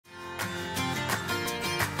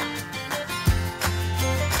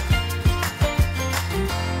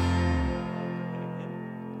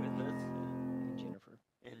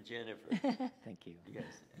Thank you. Yes,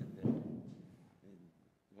 and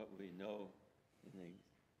what we know and things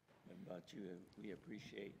about you, we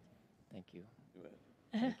appreciate. Thank you. Well,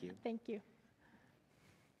 Thank you. Thank you.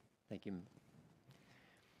 Thank you.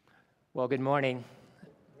 Well, good morning.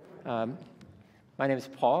 My name is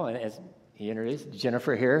Paul, and as he introduced,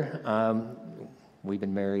 Jennifer here. We've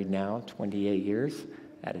been married now 28 years.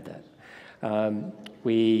 Added that.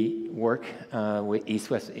 We work with East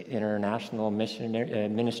West International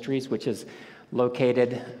Ministries, which is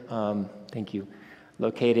located,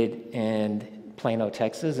 located in Plano,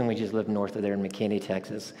 Texas, and we just live north of there in McKinney,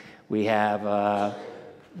 Texas. We have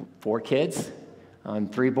 4 kids,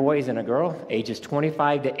 3 boys and a girl, ages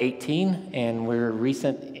 25 to 18, and we're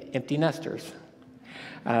recent empty nesters.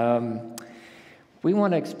 We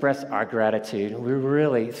want to express our gratitude. We're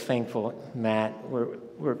really thankful, Matt.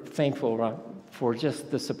 We're thankful for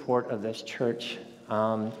just the support of this church.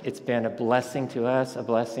 It's been a blessing to us, a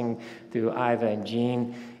blessing through Iva and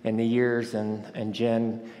Jean in the years, and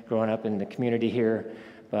Jen growing up in the community here.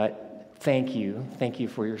 But thank you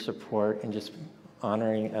for your support and just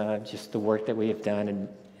honoring just the work that we have done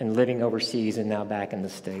and living overseas and now back in the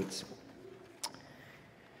States.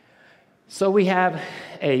 So we have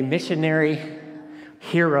a missionary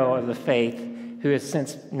hero of the faith who is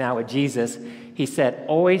since now with Jesus. He said,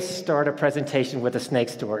 always start a presentation with a snake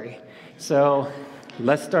story. So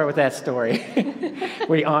let's start with that story.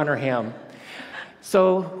 We honor him.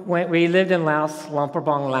 So when we lived in Laos, Luang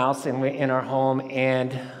Prabang, Laos, in our home,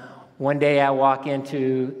 and one day I walk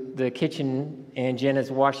into the kitchen and Jen is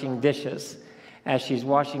washing dishes. As she's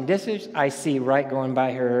washing dishes, I see right going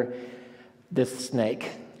by her this snake.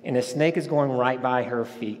 And the snake is going right by her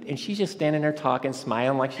feet. And she's just standing there talking,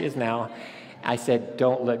 smiling like she is now. I said,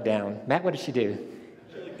 don't look down. Matt, what did she do?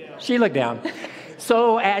 She looked down. She looked down.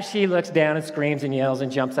 So as she looks down and screams and yells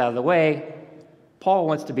and jumps out of the way, Paul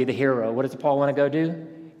wants to be the hero. What does Paul want to go do?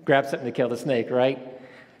 Grab something to kill the snake, right?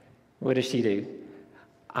 What does she do?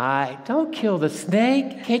 Don't kill the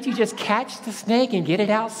snake. Can't you just catch the snake and get it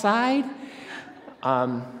outside?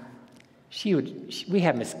 We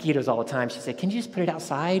have mosquitoes all the time. She said, can you just put it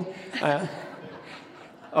outside?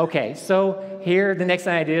 Okay, so here, the next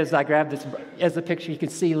thing I do is I grab this, as the picture, you can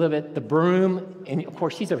see a little bit, the broom, and of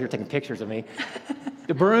course, she's over here taking pictures of me.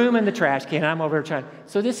 The broom and the trash can, I'm over here trying.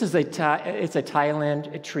 So this is it's a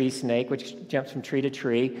Thailand tree snake, which jumps from tree to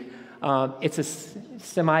tree. It's a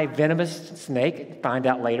semi-venomous snake, find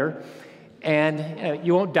out later. And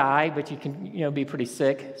you won't die, but you can, be pretty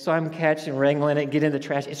sick. So I'm catching, wrangling it, get in the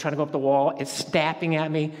trash. It's trying to go up the wall. It's snapping at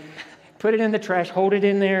me. Put it in the trash, hold it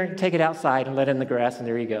in there, take it outside, and let it in the grass, and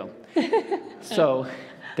there you go. So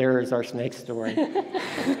there is our snake story.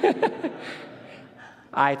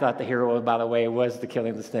 I thought the hero, by the way, was the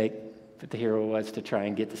killing of the snake, but the hero was to try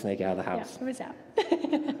and get the snake out of the house. Yeah, it was out.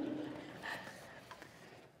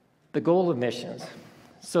 The goal of missions.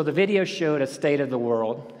 So the video showed a state of the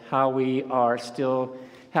world, how we still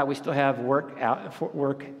have work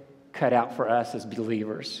cut out for us as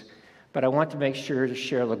believers. But I want to make sure to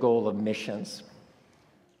share the goal of missions.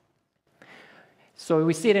 So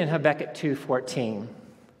we see it in Habakkuk 2:14.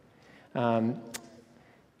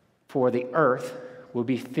 For the earth will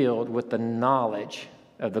be filled with the knowledge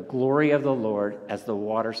of the glory of the Lord as the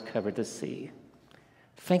waters cover the sea.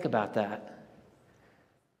 Think about that.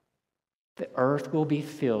 The earth will be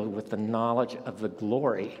filled with the knowledge of the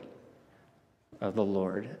glory of the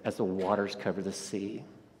Lord as the waters cover the sea.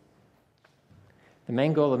 The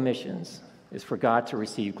main goal of missions is for God to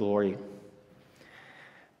receive glory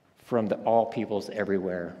from all peoples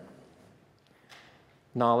everywhere.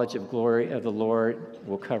 Knowledge of glory of the Lord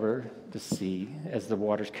will cover the sea as the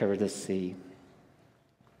waters cover the sea.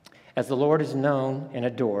 As the Lord is known and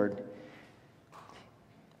adored,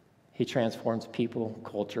 he transforms people,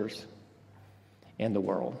 cultures, and the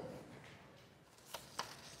world.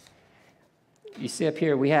 You see up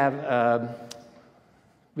here, we have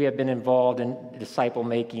been involved in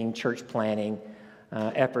disciple-making, church planning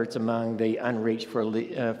efforts among the unreached for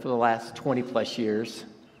the last 20-plus years.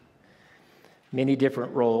 Many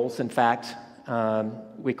different roles. In fact,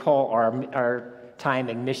 we call our time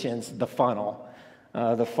in missions the funnel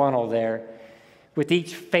there. With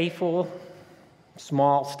each faithful,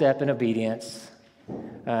 small step in obedience,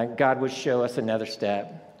 God would show us another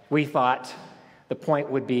step. We thought the point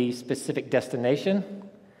would be specific destination,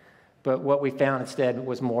 but what we found instead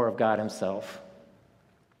was more of God himself.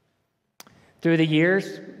 Through the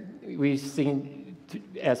years, we've seen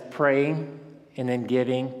as praying and then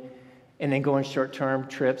giving and then going short-term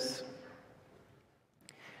trips.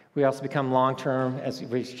 We also become long-term, as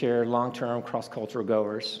we share, long-term cross-cultural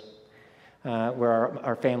goers, where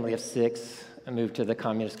our family of 6 moved to the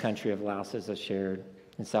communist country of Laos, as I shared,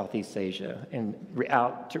 in Southeast Asia, and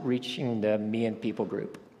out to reaching the Mian people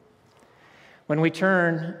group. When we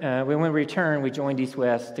returned, we joined East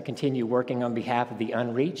West to continue working on behalf of the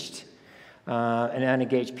unreached and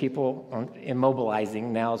unengaged people in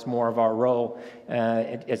mobilizing. Now is more of our role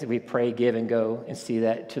as we pray, give, and go and see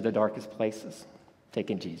that to the darkest places,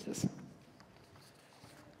 taking Jesus.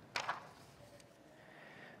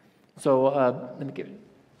 So let me give it.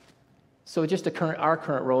 So just our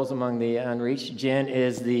current roles among the unreached. Jen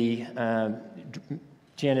is the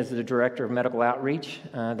director of medical outreach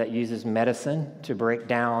that uses medicine to break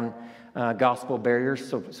down gospel barriers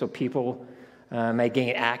so people may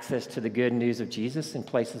gain access to the good news of Jesus in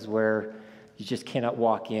places where you just cannot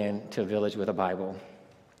walk into a village with a Bible.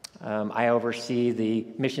 I oversee the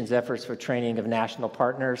missions efforts for training of national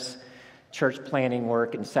partners, church planning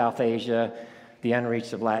work in South Asia, the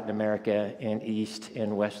unreached of Latin America, and East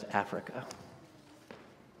and West Africa.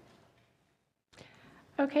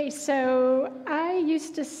 Okay, so I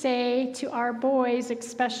used to say to our boys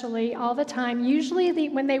especially all the time, usually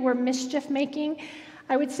when they were mischief making,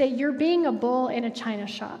 I would say, you're being a bull in a china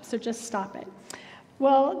shop, so just stop it.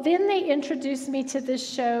 Well, then they introduced me to this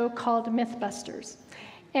show called Mythbusters.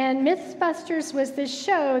 And Mythbusters was this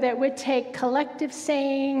show that would take collective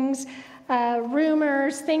sayings,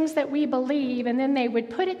 rumors, things that we believe, and then they would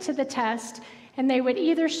put it to the test, and they would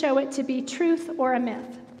either show it to be truth or a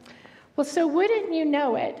myth. Well, so wouldn't you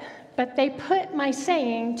know it, but they put my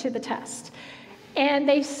saying to the test. And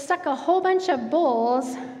they stuck a whole bunch of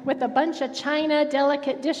bowls with a bunch of china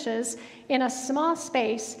delicate dishes in a small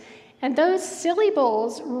space, and those silly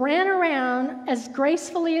bowls ran around as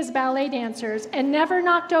gracefully as ballet dancers and never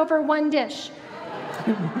knocked over one dish.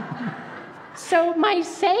 So my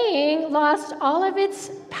saying lost all of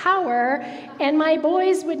its power, and my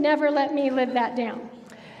boys would never let me live that down.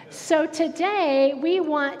 So today, we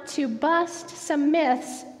want to bust some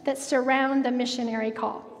myths that surround the missionary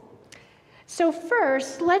call. So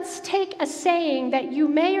first, let's take a saying that you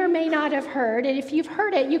may or may not have heard, and if you've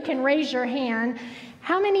heard it, you can raise your hand.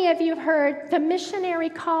 How many of you have heard the missionary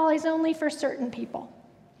call is only for certain people?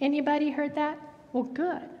 Anybody heard that? Well,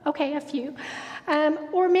 good. Okay, a few.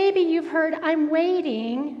 Or maybe you've heard, I'm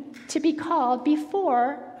waiting to be called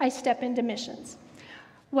before I step into missions.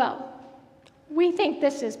 Well, we think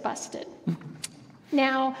this is busted.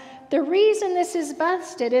 Now, the reason this is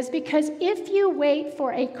busted is because if you wait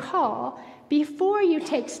for a call before you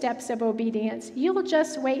take steps of obedience, you'll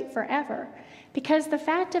just wait forever. Because the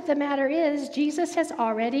fact of the matter is, Jesus has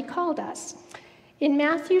already called us. In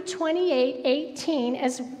Matthew 28:18,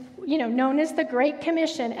 as known as the Great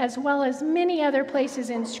Commission, as well as many other places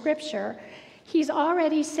in Scripture, he's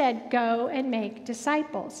already said, go and make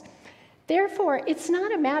disciples. Therefore, it's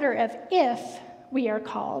not a matter of if we are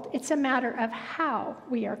called, it's a matter of how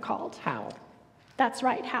we are called. How? That's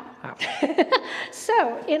right, how.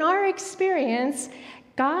 So, in our experience,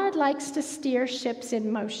 God likes to steer ships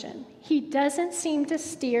in motion. He doesn't seem to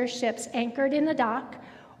steer ships anchored in the dock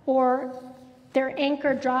or they're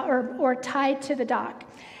anchored or tied to the dock.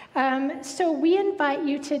 So we invite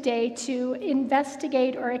you today to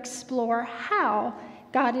investigate or explore how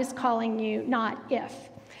God is calling you, not if.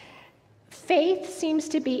 Faith seems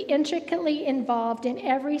to be intricately involved in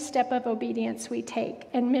every step of obedience we take,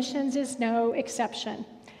 and missions is no exception.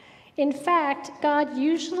 In fact, God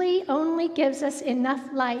usually only gives us enough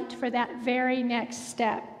light for that very next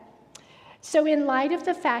step. So in light of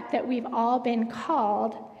the fact that we've all been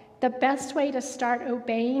called, the best way to start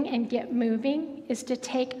obeying and get moving is to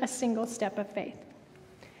take a single step of faith.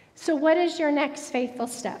 So what is your next faithful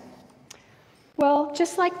step? Well,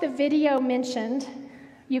 just like the video mentioned,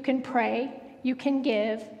 you can pray, you can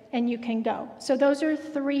give, and you can go. So those are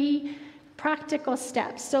 3 practical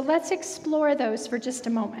steps. So let's explore those for just a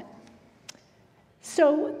moment.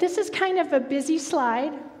 So this is kind of a busy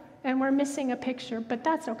slide, and we're missing a picture, but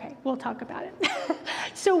that's okay. We'll talk about it.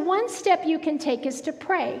 So one step you can take is to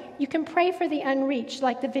pray. You can pray for the unreached,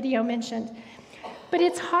 like the video mentioned. But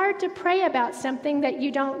it's hard to pray about something that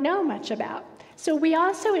you don't know much about. So we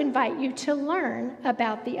also invite you to learn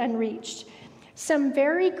about the unreached. Some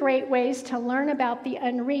very great ways to learn about the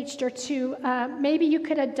unreached are to, maybe you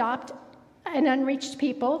could adopt an unreached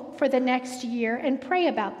people for the next year and pray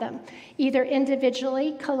about them, either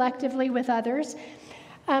individually, collectively with others.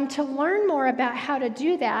 To learn more about how to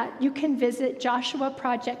do that, you can visit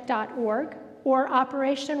joshuaproject.org or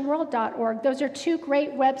operationworld.org. Those are 2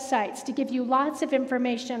 great websites to give you lots of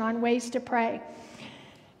information on ways to pray.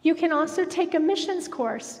 You can also take a missions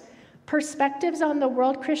course. Perspectives on the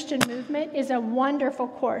World Christian Movement is a wonderful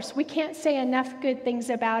course. We can't say enough good things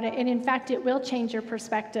about it, and in fact, it will change your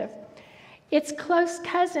perspective. Its close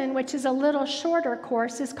cousin, which is a little shorter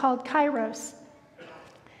course, is called Kairos.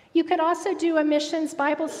 You could also do a missions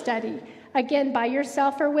Bible study, again, by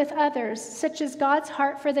yourself or with others, such as God's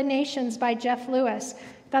Heart for the Nations by Jeff Lewis.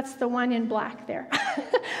 That's the one in black there.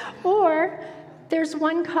 Or there's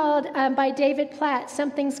one called by David Platt,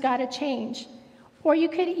 Something's Gotta Change. Or you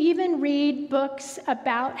could even read books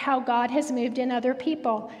about how God has moved in other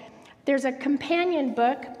people. There's a companion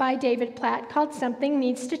book by David Platt called Something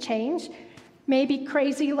Needs to Change, maybe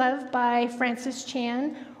Crazy Love by Francis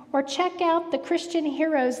Chan, or check out the Christian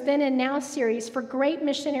Heroes Then and Now series for great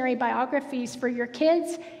missionary biographies for your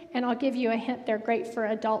kids, and I'll give you a hint, they're great for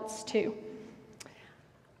adults too.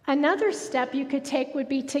 Another step you could take would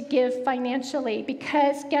be to give financially,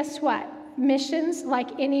 because guess what? Missions, like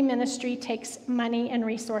any ministry, takes money and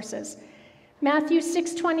resources. Matthew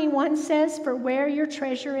 6:21 says, "For where your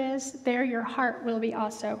treasure is, there your heart will be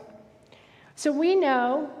also." So we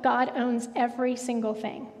know God owns every single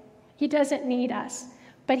thing. He doesn't need us,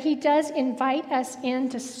 but he does invite us in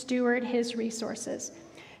to steward his resources.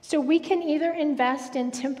 So we can either invest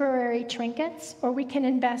in temporary trinkets or we can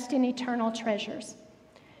invest in eternal treasures.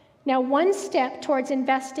 Now, one step towards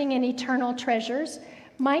investing in eternal treasures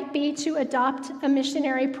might be to adopt a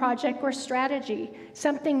missionary project or strategy,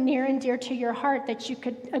 something near and dear to your heart that you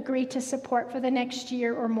could agree to support for the next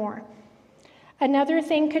year or more. Another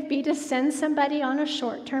thing could be to send somebody on a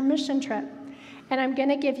short-term mission trip. And I'm going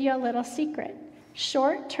to give you a little secret.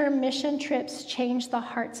 Short-term mission trips change the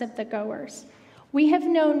hearts of the goers. We have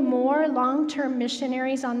known more long-term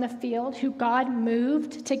missionaries on the field who God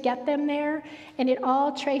moved to get them there, and it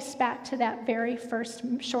all traced back to that very first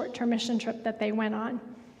short-term mission trip that they went on.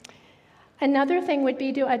 Another thing would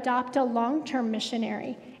be to adopt a long-term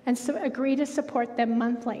missionary and so agree to support them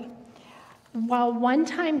monthly. While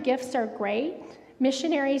one-time gifts are great,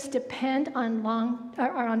 missionaries depend on monthly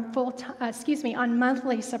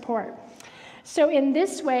support. So in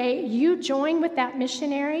this way, you join with that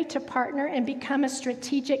missionary to partner and become a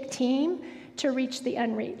strategic team to reach the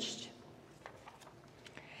unreached.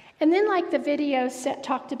 And then, like the video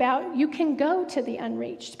talked about, you can go to the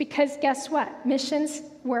unreached, because guess what? Missions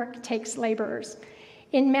work takes laborers.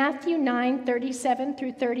 In Matthew 9:37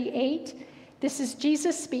 through 38, this is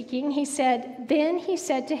Jesus speaking. He said, "Then he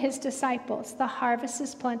said to his disciples, 'The harvest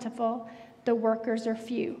is plentiful, the workers are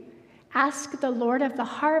few. Ask the Lord of the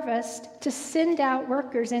harvest to send out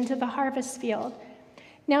workers into the harvest field.'"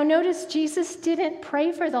 Now notice Jesus didn't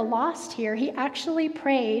pray for the lost here. He actually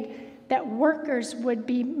prayed that workers would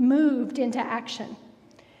be moved into action.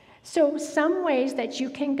 So some ways that you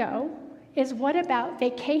can go is, what about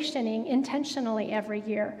vacationing intentionally every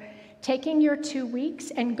year? Taking your 2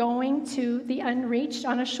 weeks and going to the unreached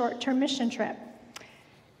on a short-term mission trip.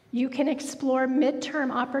 You can explore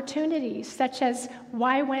midterm opportunities, such as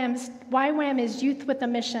YWAM is Youth with a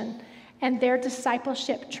Mission, and their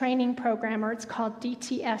discipleship training program, or it's called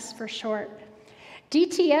DTS for short.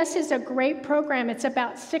 DTS is a great program. It's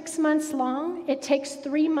about 6 months long. It takes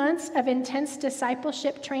 3 months of intense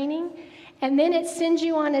discipleship training, and then it sends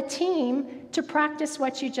you on a team to practice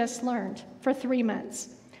what you just learned for 3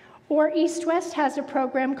 months. Or East West has a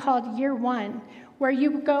program called Year One, where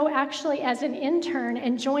you go actually as an intern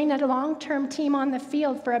and join a long-term team on the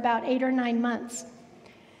field for about 8 or 9 months.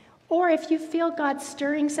 Or if you feel God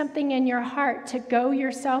stirring something in your heart to go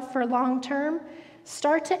yourself for long-term,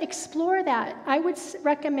 start to explore that. I would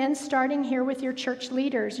recommend starting here with your church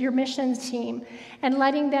leaders, your missions team, and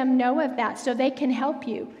letting them know of that so they can help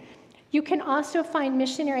you. You can also find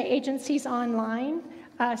missionary agencies online,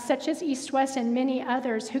 such as East West and many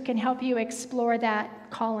others, who can help you explore that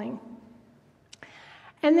calling.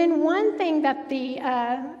 And then one thing that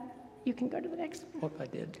you can go to the next one. What I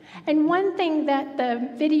did. And one thing that the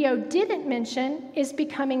video didn't mention is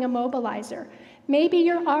becoming a mobilizer. Maybe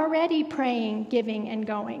you're already praying, giving, and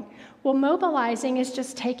going. Well, mobilizing is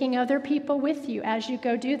just taking other people with you as you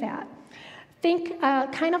go do that. Think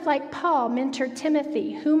kind of like Paul mentored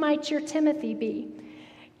Timothy. Who might your Timothy be?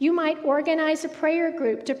 You might organize a prayer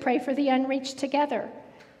group to pray for the unreached together.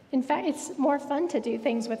 In fact, it's more fun to do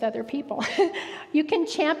things with other people. You can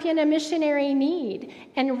champion a missionary need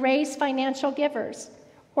and raise financial givers,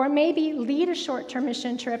 or maybe lead a short-term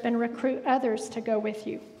mission trip and recruit others to go with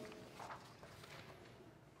you.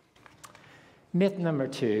 Myth number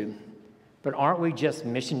 2, but aren't we just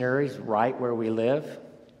missionaries right where we live?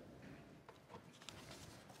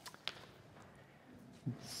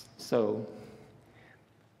 So,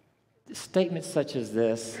 statements such as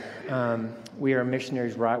this, we are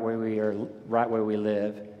missionaries right where we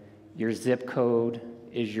live. Your zip code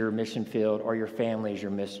is your mission field, or your family is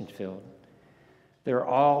your mission field. They're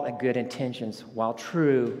all good intentions. While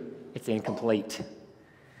true, it's incomplete.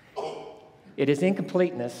 It is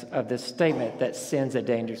incompleteness of this statement that sends a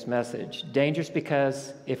dangerous message. Dangerous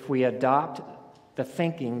because if we adopt the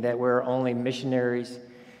thinking that we're only missionaries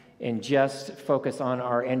and just focus on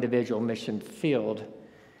our individual mission field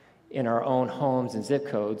in our own homes and zip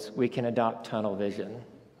codes, we can adopt tunnel vision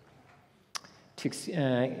to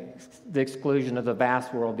the exclusion of the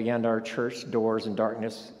vast world beyond our church doors and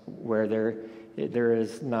darkness, where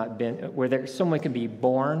someone can be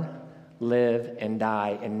born, live, and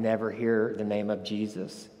die and never hear the name of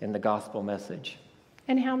Jesus in the gospel message.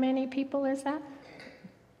 And how many people is that?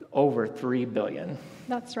 Over 3 billion.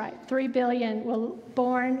 That's right. 3 billion will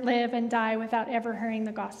born, live, and die without ever hearing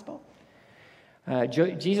the gospel.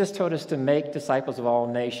 Jesus told us to make disciples of all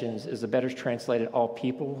nations is the better translated all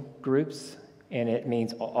people groups, and it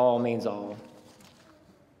means all means all.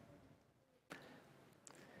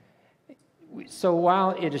 So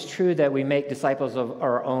while it is true that we make disciples of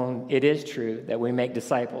our own, it is true that we make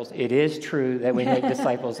disciples. It is true that we make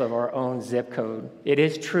disciples of our own zip code. It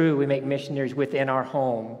is true we make missionaries within our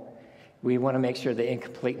home. We want to make sure the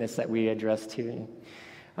incompleteness that we address too.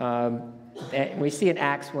 And we see in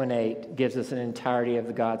Acts 1:8 gives us an entirety of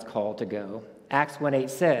the God's call to go. Acts 1:8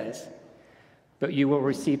 says, "But you will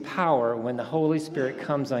receive power when the Holy Spirit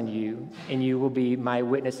comes on you, and you will be my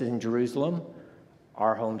witnesses in Jerusalem,"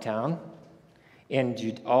 our hometown,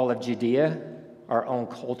 in all of Judea, our own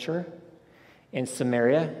culture, in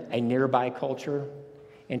Samaria, a nearby culture,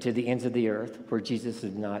 and to the ends of the earth where Jesus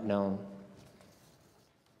is not known.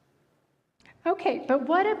 Okay, but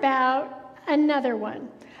what about another one?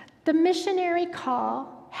 The missionary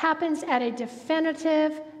call happens at a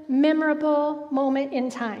definitive, memorable moment in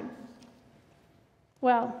time.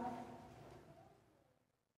 Well,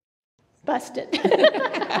 busted.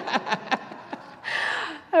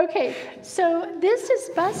 Okay, so this is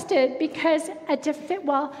busted because a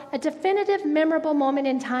definitive, memorable moment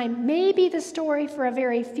in time may be the story for a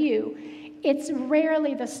very few. It's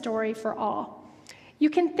rarely the story for all. You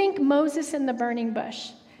can think Moses in the burning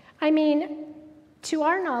bush. I mean, to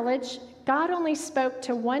our knowledge, God only spoke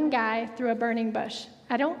to one guy through a burning bush.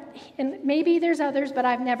 And maybe there's others, but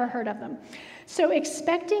I've never heard of them. So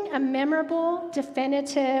expecting a memorable,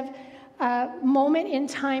 definitive, moment in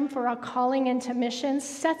time for a calling into missions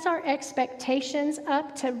sets our expectations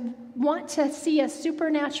up to want to see a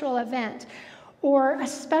supernatural event or a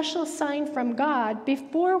special sign from God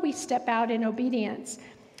before we step out in obedience.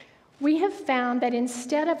 We have found that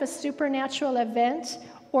instead of a supernatural event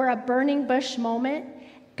or a burning bush moment,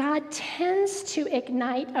 God tends to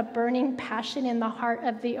ignite a burning passion in the heart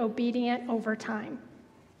of the obedient over time.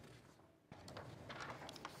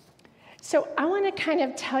 So I want to kind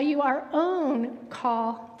of tell you our own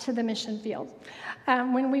call to the mission field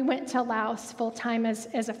when we went to Laos full-time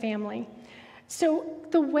as a family. So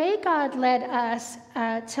the way God led us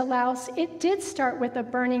to Laos, it did start with a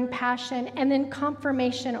burning passion and then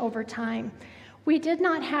confirmation over time. We did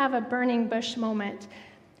not have a burning bush moment.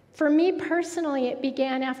 For me personally, it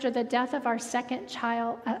began after the death of our second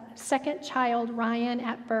child, Ryan,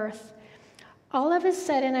 at birth. All of a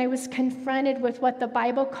sudden, I was confronted with what the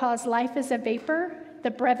Bible calls life as a vapor, the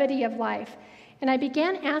brevity of life. And I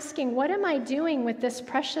began asking, what am I doing with this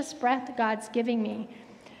precious breath God's giving me?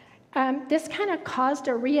 This kind of caused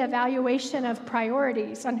a reevaluation of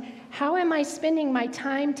priorities on how am I spending my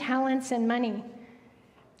time, talents, and money?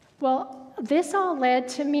 Well, this all led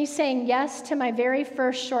to me saying yes to my very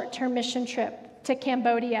first short-term mission trip to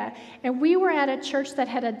Cambodia. And we were at a church that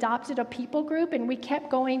had adopted a people group, and we kept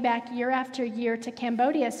going back year after year to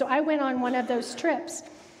Cambodia. So I went on one of those trips.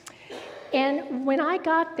 And when I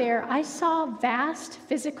got there, I saw vast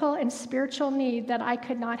physical and spiritual need that I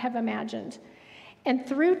could not have imagined. And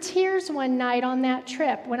through tears one night on that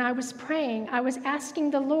trip, when I was praying, I was asking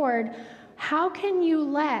the Lord, how can you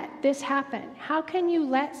let this happen? How can you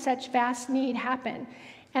let such vast need happen?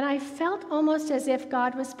 And I felt almost as if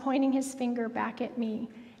God was pointing his finger back at me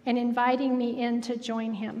and inviting me in to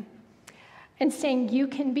join him and saying, you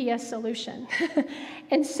can be a solution.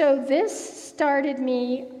 And so this started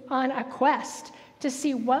me on a quest to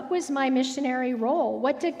see what was my missionary role.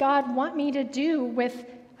 What did God want me to do with,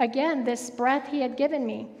 again, this breath he had given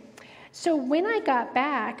me? So when I got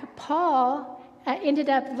back, Paul ended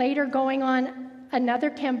up later going on another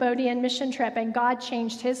Cambodian mission trip, and God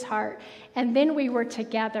changed his heart. And then we were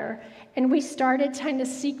together, and we started trying to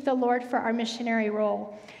seek the Lord for our missionary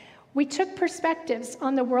role. We took perspectives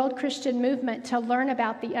on the world Christian movement to learn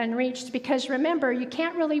about the unreached, because remember, you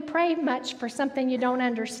can't really pray much for something you don't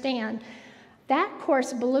understand. That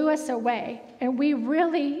course blew us away, and we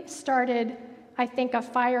really started, I think a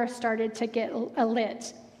fire started to get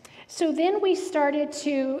lit. So then we started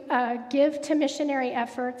to give to missionary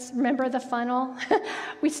efforts. Remember the funnel?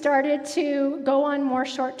 We started to go on more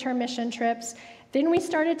short-term mission trips. Then we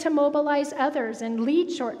started to mobilize others and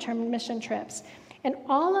lead short-term mission trips. And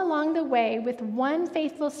all along the way, with one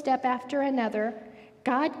faithful step after another,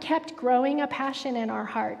 God kept growing a passion in our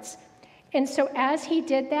hearts. And so as he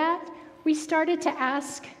did that, we started to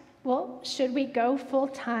ask, well, should we go full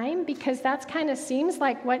time? Because that kind of seems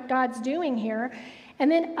like what God's doing here.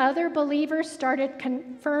 And then other believers started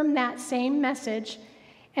confirm that same message.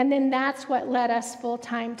 And then that's what led us full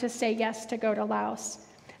time to say yes to go to Laos.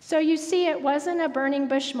 So you see, it wasn't a burning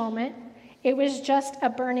bush moment. It was just a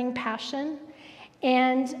burning passion.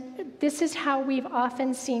 And this is how we've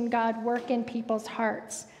often seen God work in people's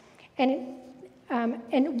hearts. And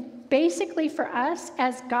basically for us,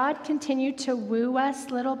 as God continued to woo us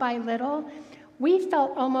little by little, we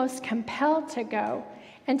felt almost compelled to go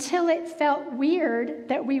until it felt weird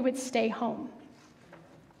that we would stay home.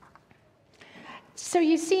 So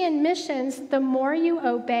you see, in missions, the more you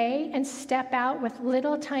obey and step out with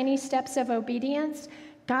little tiny steps of obedience,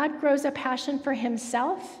 God grows a passion for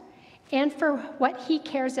himself and for what he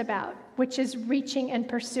cares about, which is reaching and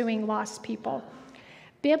pursuing lost people.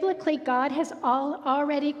 Biblically, God has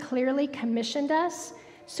already clearly commissioned us,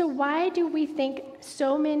 so why do we think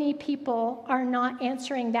so many people are not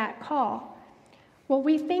answering that call? Well,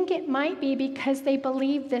 we think it might be because they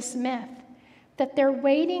believe this myth, that they're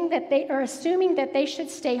waiting, that they are assuming that they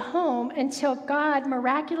should stay home until God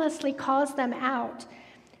miraculously calls them out.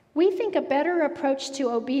 We think a better approach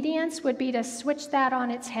to obedience would be to switch that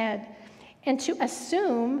on its head and to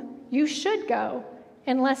assume you should go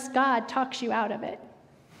unless God talks you out of it.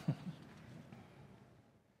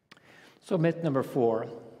 So myth number 4.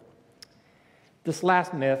 This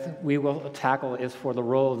last myth we will tackle is for the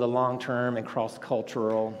role of the long-term and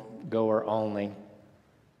cross-cultural goer only.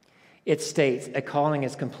 It states a calling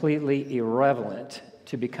is completely irrelevant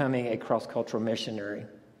to becoming a cross-cultural missionary.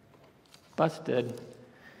 Busted.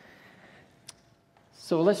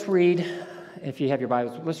 So let's read, if you have your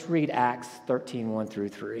Bibles, let's read Acts 13, 1 through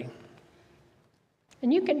 3.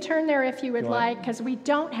 And you can turn there if you would like, because we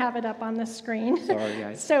don't have it up on the screen. Sorry,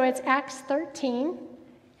 guys. So it's Acts 13,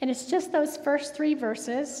 and it's just those first 3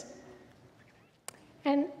 verses.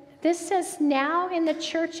 And this says, now in the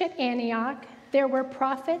church at Antioch, there were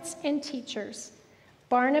prophets and teachers,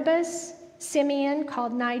 Barnabas, Simeon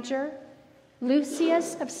called Niger,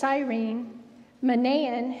 Lucius of Cyrene,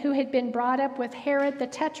 Manaen, who had been brought up with Herod the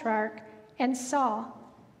Tetrarch, and Saul.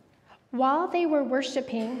 While they were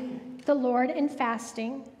worshiping the Lord and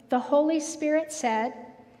fasting, the Holy Spirit said,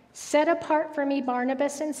 set apart for me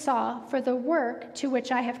Barnabas and Saul for the work to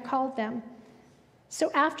which I have called them.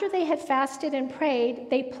 So after they had fasted and prayed,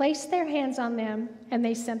 they placed their hands on them and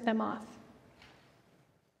they sent them off.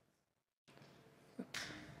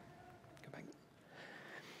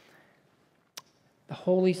 The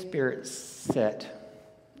Holy Spirit set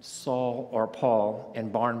Saul or Paul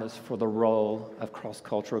and Barnabas for the role of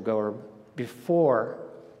cross-cultural goer before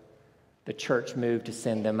the church moved to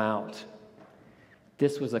send them out.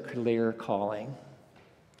 This was a clear calling.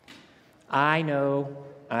 I know.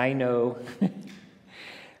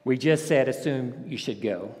 We just said, assume you should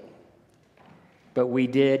go. But we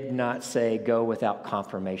did not say go without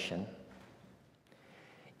confirmation.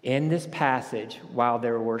 In this passage, while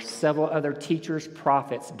there were several other teachers,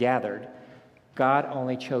 prophets gathered, God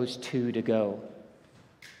only chose 2 to go.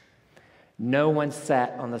 No one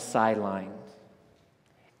sat on the sidelines.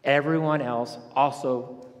 Everyone else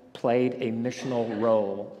also played a missional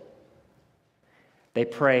role. They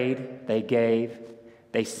prayed, they gave,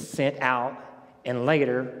 they sent out, and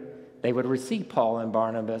later they would receive Paul and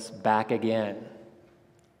Barnabas back again.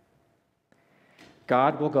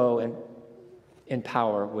 God will go in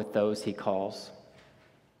power with those he calls.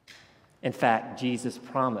 In fact, Jesus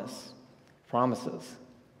promises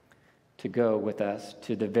to go with us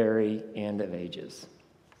to the very end of ages.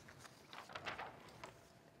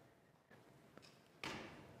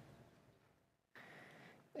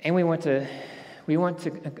 And we want to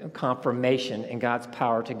confirmation in God's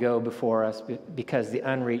power to go before us because the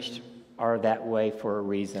unreached are that way for a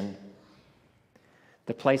reason.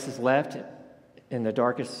 The places left in the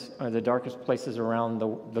darkest places around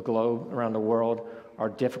the globe, around the world, are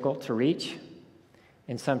difficult to reach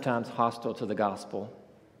and sometimes hostile to the gospel.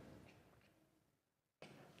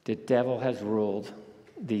 The devil has ruled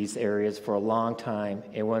these areas for a long time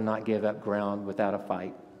and will not give up ground without a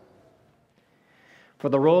fight. For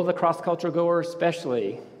the role of the cross-cultural goer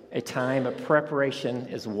especially, a time of preparation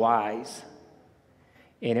is wise,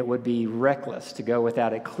 and it would be reckless to go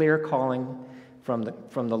without a clear calling from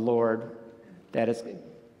the Lord that is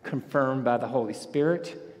confirmed by the Holy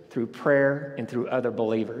Spirit through prayer and through other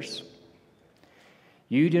believers.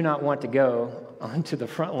 You do not want to go onto the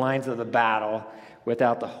front lines of the battle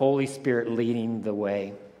without the Holy Spirit leading the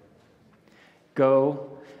way.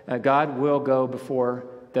 God will go before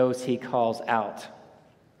those he calls out,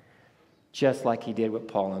 just like he did with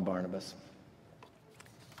Paul and Barnabas.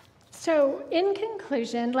 So, in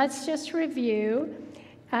conclusion, let's just review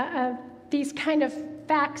these kind of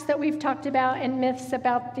facts that we've talked about and myths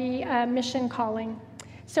about the mission calling.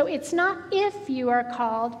 So, it's not if you are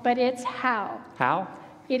called, but it's how. How?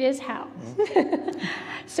 It is how.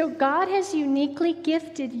 So, God has uniquely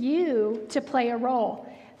gifted you to play a role,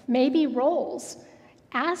 maybe roles.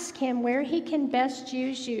 Ask him where he can best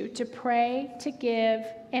use you to pray, to give,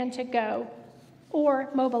 and to go, or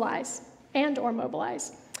mobilize, or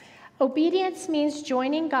mobilize. Obedience means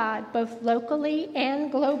joining God both locally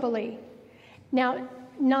and globally. Now,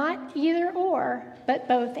 not either or, but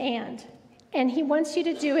both and. And he wants you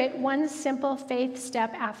to do it one simple faith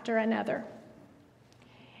step after another.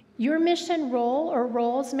 Your mission role or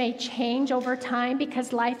roles may change over time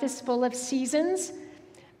because life is full of seasons,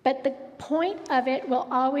 but the point of it will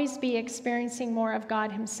always be experiencing more of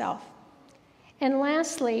God himself. And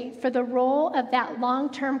lastly, for the role of that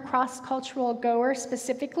long-term cross-cultural goer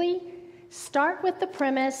specifically, start with the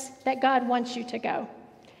premise that God wants you to go.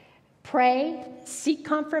 Pray, seek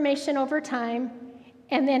confirmation over time,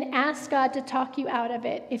 and then ask God to talk you out of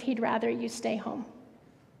it if he'd rather you stay home.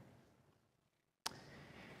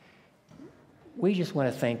 We just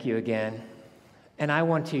want to thank you again. And I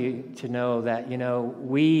want you to know that,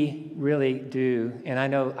 we really do, and I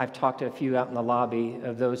know I've talked to a few out in the lobby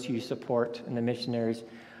of those who you support and the missionaries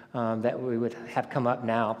that we would have come up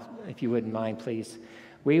now, if you wouldn't mind, please.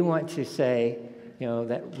 We want to say,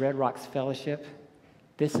 that Red Rocks Fellowship,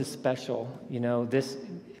 this is special. This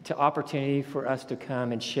to opportunity for us to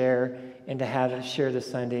come and share and to have it share this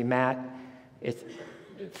Sunday. Matt,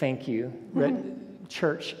 thank you.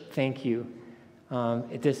 Church, thank you.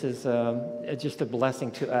 This is just a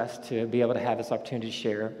blessing to us to be able to have this opportunity to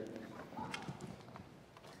share.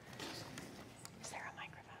 Is there a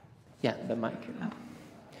microphone? Yeah, the mic. Oh.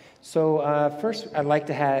 So first, I'd like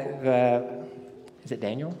to have, is it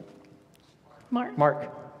Daniel? Mark.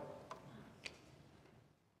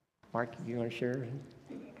 Mark, you want to share? There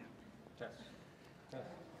you go.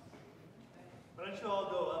 Why don't you all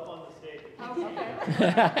go up on the stage? Oh,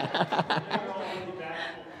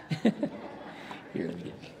 okay. Here, let me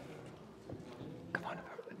get. Come on.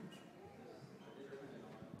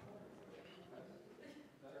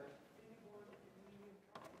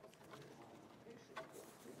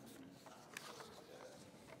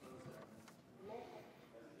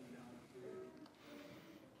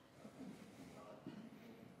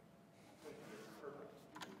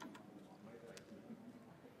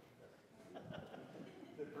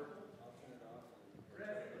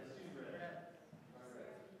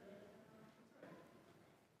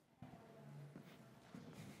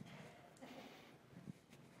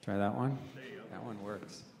 Try that one. There you go. That one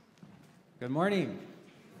works. Good morning.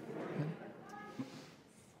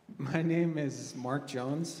 My name is Mark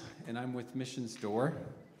Jones, and I'm with Missions Door.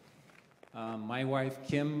 My wife,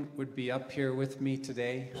 Kim, would be up here with me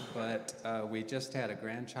today, but we just had a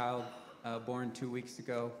grandchild born 2 weeks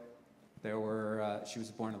ago. She was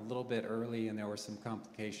born a little bit early, and there were some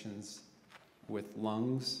complications with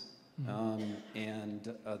lungs. And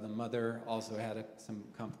the mother also had some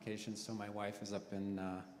complications, so my wife is up in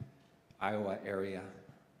Iowa area,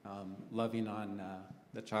 loving on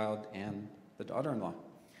the child and the daughter-in-law.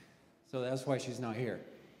 So that's why she's not here.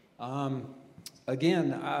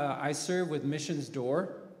 Again, I serve with Missions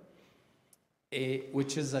Door,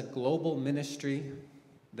 which is a global ministry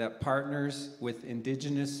that partners with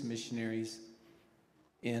indigenous missionaries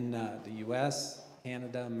in the U.S.,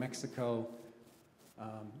 Canada, Mexico,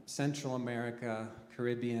 Central America,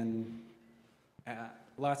 Caribbean,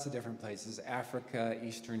 lots of different places, Africa,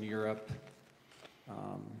 Eastern Europe,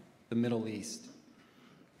 the Middle East.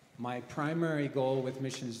 My primary goal with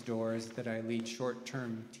Missions Door is that I lead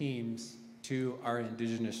short-term teams to our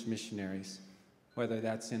indigenous missionaries, whether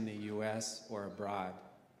that's in the U.S. or abroad.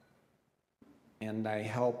 And I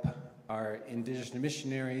help our indigenous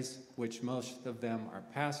missionaries, which most of them are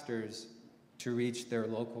pastors, to reach their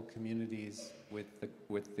local communities with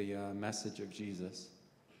the message of Jesus.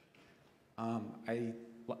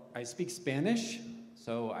 I speak Spanish,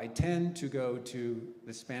 so I tend to go to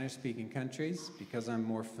the Spanish-speaking countries because I'm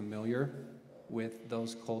more familiar with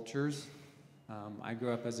those cultures. I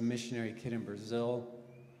grew up as a missionary kid in Brazil,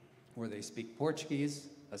 where they speak Portuguese,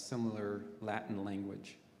 a similar Latin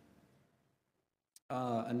language.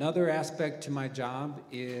 Another aspect to my job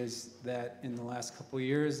is that in the last couple of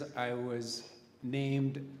years, I was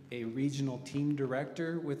named a regional team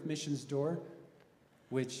director with Missions Door,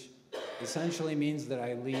 which essentially means that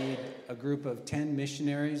I lead a group of 10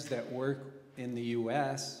 missionaries that work in the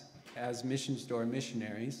U.S. as Missions Door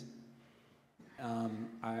missionaries.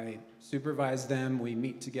 I supervise them. We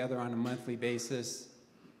meet together on a monthly basis.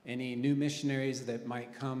 Any new missionaries that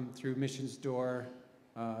might come through Missions Door,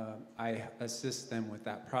 I assist them with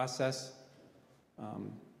that process.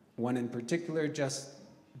 One in particular just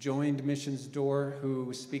joined Missions Door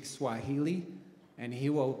who speaks Swahili, and he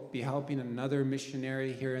will be helping another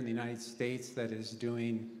missionary here in the United States that is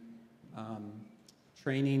doing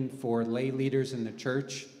training for lay leaders in the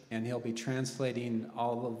church, and he'll be translating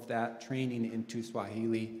all of that training into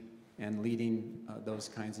Swahili and leading those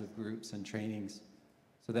kinds of groups and trainings.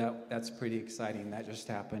 So that's pretty exciting. That just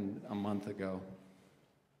happened a month ago.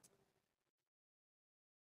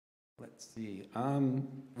 Let's see.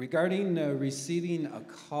 Regarding receiving a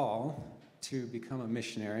call to become a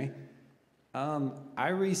missionary, I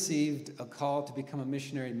received a call to become a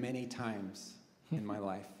missionary many times in my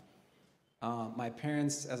life. My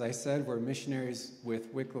parents, as I said, were missionaries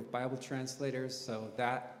with Wycliffe Bible translators, so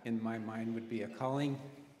that in my mind would be a calling.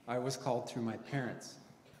 I was called through my parents.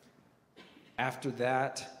 After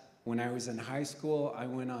that, when I was in high school, I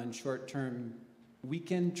went on short-term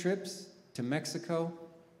weekend trips to Mexico.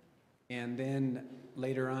 And then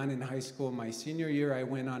later on in high school, my senior year, I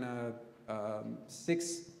went on a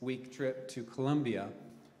 6-week trip to Colombia,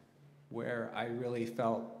 where I really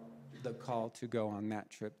felt the call to go on that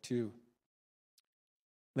trip too.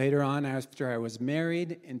 Later on, after I was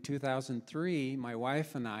married in 2003, my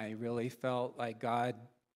wife and I really felt like God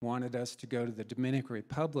wanted us to go to the Dominican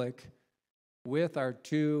Republic with our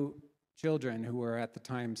 2 children who were at the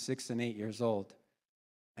time 6 and 8 years old.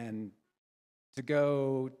 And to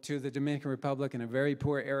go to the Dominican Republic in a very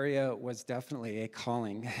poor area was definitely a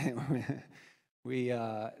calling. We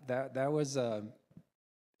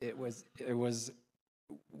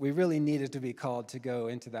really needed to be called to go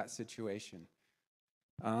into that situation.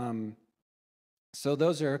 So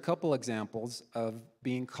those are a couple examples of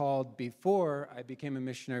being called before I became a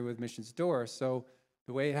missionary with Missions Door. So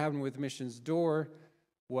the way it happened with Missions Door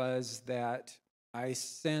was that I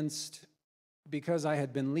sensed, because I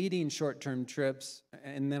had been leading short-term trips,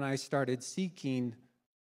 and then I started seeking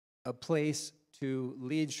a place to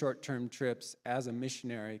lead short-term trips as a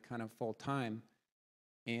missionary, kind of full-time.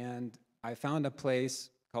 And I found a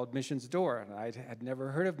place called Missions Door. I had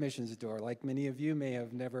never heard of Missions Door, like many of you may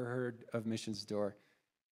have never heard of Missions Door.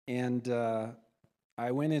 And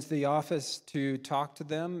I went into the office to talk to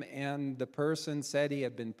them, and the person said he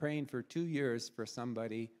had been praying for 2 years for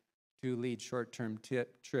somebody to lead short-term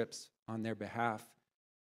trips on their behalf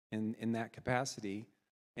in that capacity.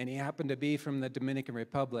 And he happened to be from the Dominican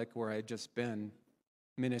Republic, where I'd just been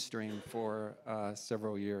ministering for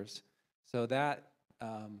several years. So that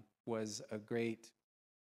was a great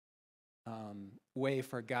way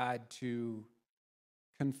for God to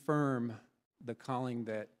confirm the calling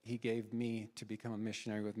that he gave me to become a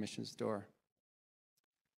missionary with Missions Door.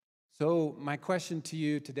 So my question to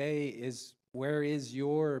you today is, where is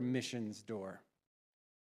your missions door?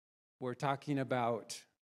 We're talking about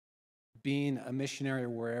being a missionary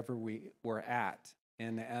wherever we're at.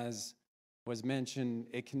 And as was mentioned,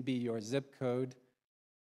 it can be your zip code,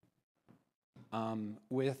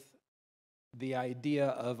 with the idea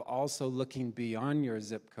of also looking beyond your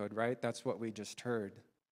zip code, right? That's what we just heard.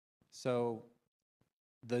 So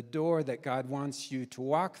the door that God wants you to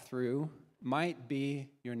walk through might be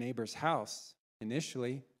your neighbor's house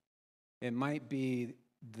initially. It might be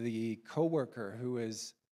the coworker who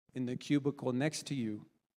is in the cubicle next to you,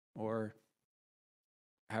 or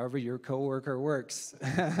however your coworker works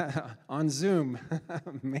on Zoom,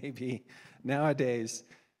 maybe nowadays.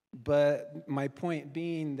 But my point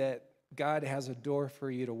being that God has a door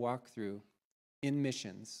for you to walk through in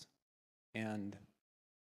missions. And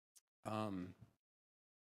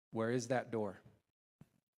where is that door?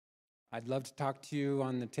 I'd love to talk to you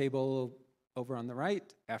on the table over on the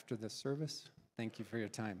right after this service. Thank you for your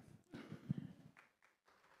time.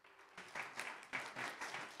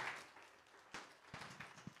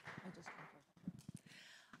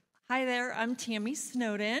 Hi there, I'm Tammy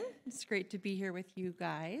Snowden. It's great to be here with you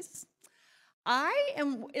guys. I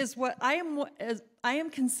am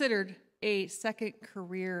considered a second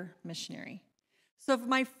career missionary. So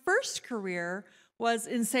my first career was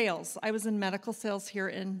in sales. I was in medical sales here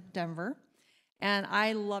in Denver, and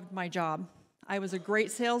I loved my job. I was a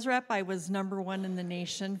great sales rep. I was #1 in the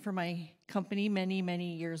nation for my company many,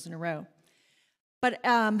 many years in a row.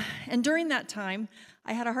 And during that time,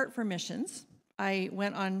 I had a heart for missions. I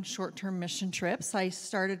went on short-term mission trips. I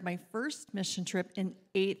started my first mission trip in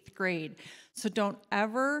 8th grade. So don't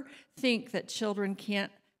ever think that children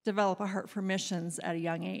can't develop a heart for missions at a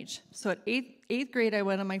young age. So at 8th grade, I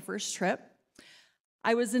went on my first trip.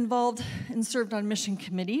 I was involved and served on mission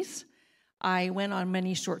committees. I went on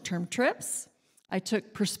many short-term trips. I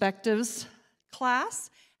took perspectives class,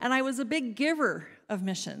 and I was a big giver of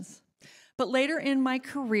missions. But later in my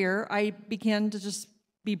career, I began to just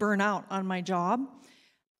be burnt out on my job.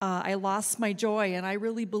 I lost my joy, and I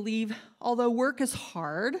really believe, although work is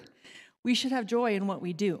hard, we should have joy in what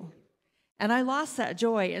we do. And I lost that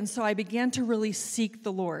joy, and so I began to really seek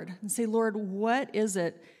the Lord and say, Lord, what is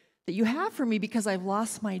it that you have for me, because I've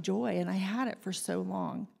lost my joy, and I had it for so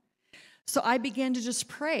long. So I began to just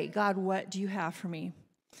pray, God, what do you have for me?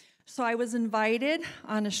 So I was invited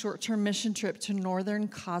on a short-term mission trip to northern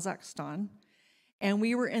Kazakhstan, and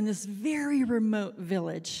we were in this very remote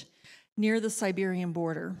village near the Siberian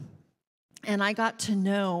border. And I got to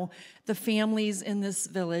know the families in this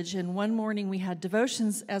village, and one morning we had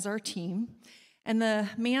devotions as our team, and the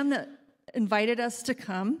man that invited us to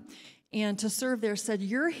come and to serve there said,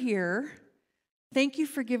 you're here, thank you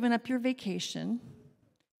for giving up your vacation.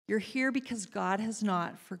 You're here because God has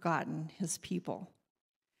not forgotten his people.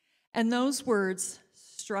 And those words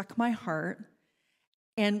struck my heart,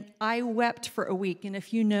 and I wept for a week. And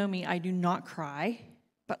if you know me, I do not cry,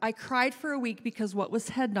 but I cried for a week because what was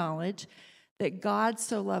head knowledge, that God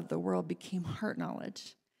so loved the world, became heart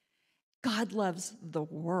knowledge. God loves the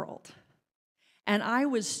world. And I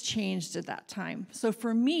was changed at that time. So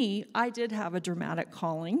for me, I did have a dramatic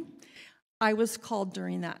calling. I was called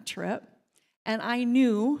during that trip, and I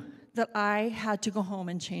knew that I had to go home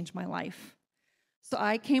and change my life. So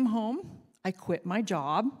I came home, I quit my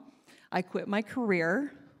job, I quit my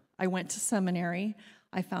career, I went to seminary,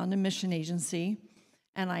 I found a mission agency,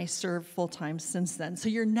 and I served full-time since then. So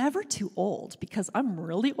you're never too old, because I'm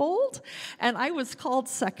really old, and I was called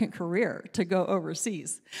second career to go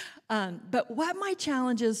overseas. But what my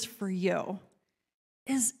challenge is for you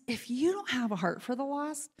is, if you don't have a heart for the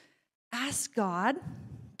lost, ask God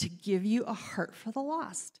to give you a heart for the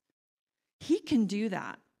lost. He can do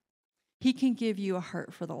that. He can give you a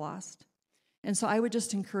heart for the lost. And so I would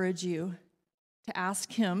just encourage you to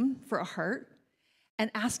ask him for a heart, and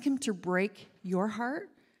ask him to break your heart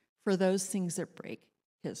for those things that break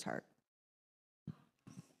his heart.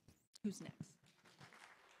 Who's next?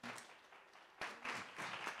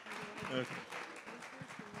 Okay.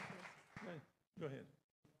 Go ahead.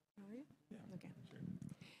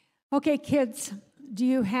 Okay, kids, do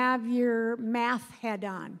you have your math head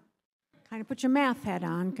on? Kind of put your math head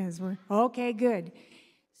on, because we're, okay, good.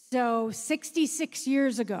 So 66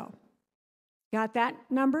 years ago, got that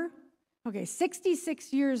number? Okay,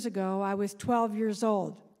 66 years ago, I was 12 years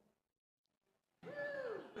old.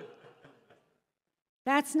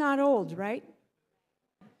 That's not old, right?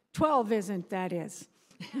 12 isn't, that is.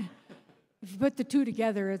 If you put the two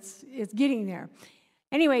together, it's getting there.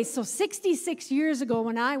 Anyway, so 66 years ago,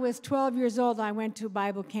 when I was 12 years old, I went to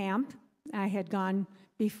Bible camp. I had gone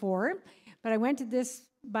before, but I went to this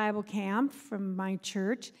Bible camp from my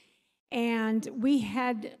church, and we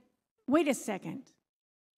had, wait a second,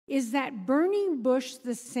 is that burning bush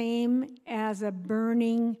the same as a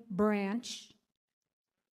burning branch?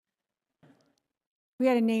 We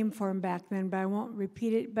had a name for him back then, but I won't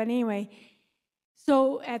repeat it. But anyway,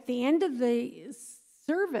 so at the end of the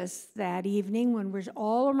service that evening, when we're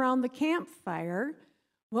all around the campfire,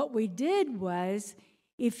 what we did was,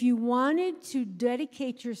 if you wanted to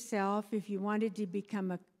dedicate yourself, if you wanted to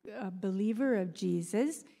become a believer of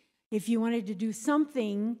Jesus, if you wanted to do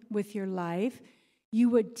something with your life, you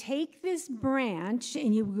would take this branch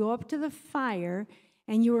and you would go up to the fire,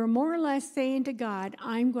 and you were more or less saying to God,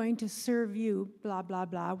 I'm going to serve you, blah, blah,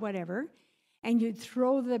 blah, whatever, and you'd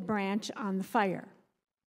throw the branch on the fire.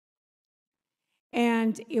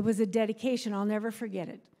 And it was a dedication. I'll never forget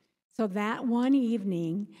it. So that one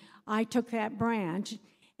evening, I took that branch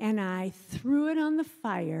and I threw it on the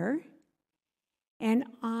fire, and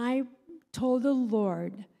I told the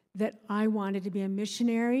Lord that I wanted to be a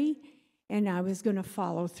missionary and I was going to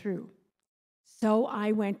follow through. So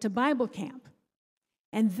I went to Bible camp.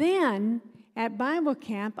 And then at Bible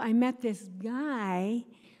camp, I met this guy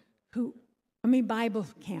Bible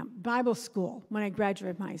school, when I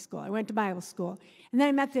graduated from high school. I went to Bible school. And then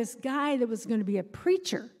I met this guy that was going to be a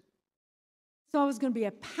preacher. So I was going to be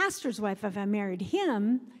a pastor's wife if I married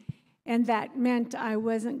him, and that meant I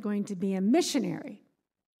wasn't going to be a missionary.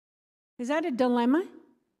 Is that a dilemma?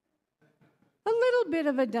 A little bit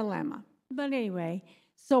of a dilemma. But anyway,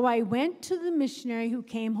 So I went to the missionary who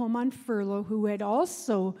came home on furlough, who had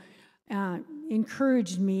also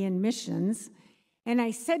encouraged me in missions, and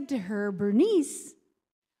I said to her, Bernice,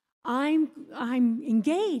 I'm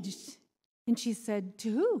engaged. And she said,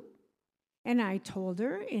 to who? And I told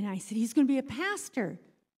her, and I said, he's going to be a pastor.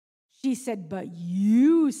 She said, but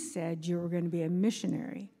you said you were going to be a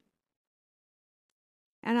missionary.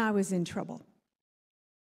 And I was in trouble.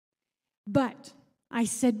 But I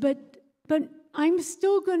said, but I'm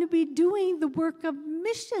still going to be doing the work of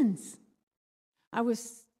missions. I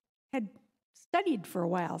had studied for a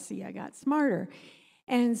while, see, I got smarter.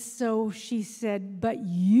 And so she said, but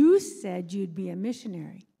you said you'd be a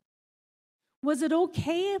missionary. Was it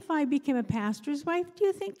okay if I became a pastor's wife, do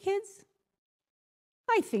you think, kids?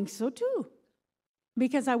 I think so too,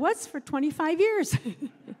 because I was for 25 years.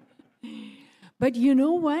 But you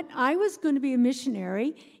know what? I was going to be a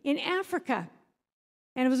missionary in Africa,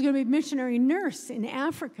 and I was going to be a missionary nurse in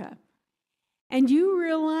Africa. And you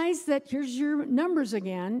realize that here's your numbers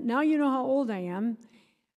again. Now you know how old I am.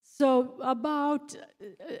 So about,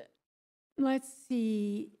 let's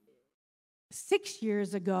see, 6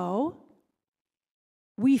 years ago,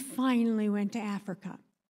 we finally went to Africa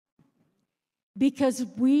because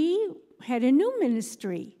we had a new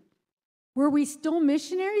ministry. Were we still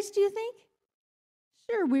missionaries, do you think?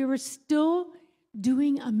 Sure, we were still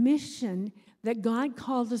doing a mission that God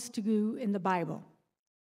called us to do in the Bible.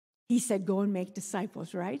 He said, go and make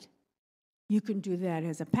disciples, right? You can do that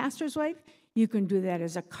as a pastor's wife. You can do that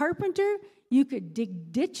as a carpenter. You could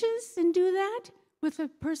dig ditches and do that with a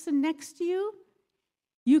person next to you.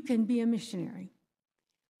 You can be a missionary.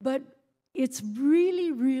 But it's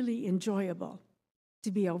really, really enjoyable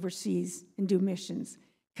to be overseas and do missions,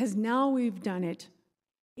 because now we've done it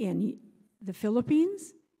in the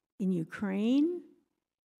Philippines, in Ukraine,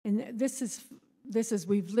 and this is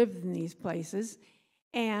we've lived in these places,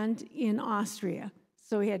 and in Austria.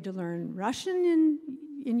 So we had to learn Russian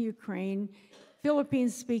in Ukraine.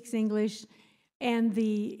 Philippines speaks English, and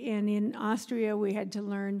in Austria we had to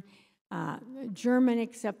learn German,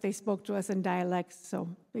 except they spoke to us in dialects, so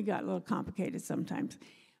they got a little complicated sometimes.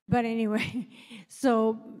 But anyway,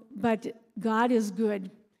 but God is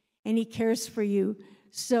good, and He cares for you.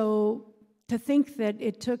 So to think that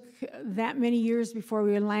it took that many years before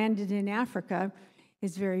we landed in Africa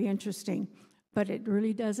is very interesting. But it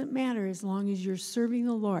really doesn't matter as long as you're serving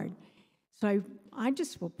the Lord. So I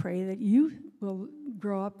just will pray that you will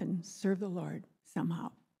grow up and serve the Lord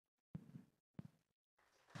somehow.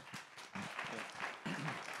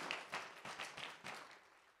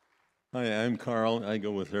 Hi, I'm Carl. I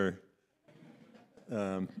go with her.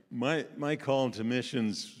 My call to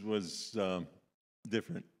missions was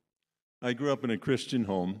different. I grew up in a Christian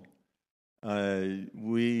home.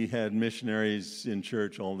 We had missionaries in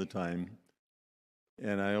church all the time,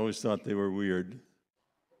 and I always thought they were weird,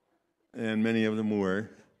 and many of them were.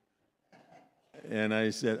 And I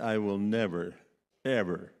said, I will never,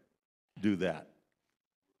 ever do that.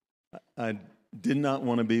 I did not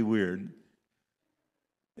want to be weird,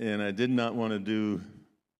 and I did not want to do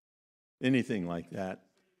anything like that.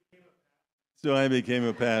 So I became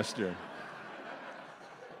a pastor.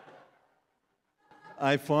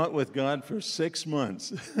 I fought with God for 6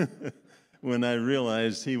 months when I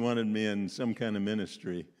realized He wanted me in some kind of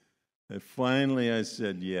ministry. And finally I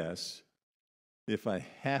said yes. If I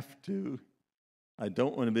have to, I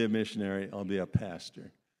don't want to be a missionary, I'll be a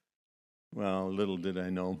pastor. Well, little did I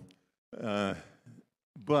know.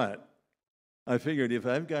 But I figured if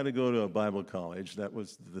I've got to go to a Bible college, that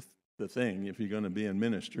was the thing. If you're going to be in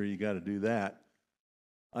ministry, you got to do that.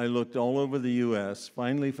 I looked all over the U.S.,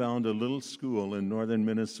 finally found a little school in northern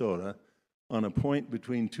Minnesota on a point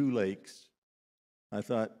between two lakes. I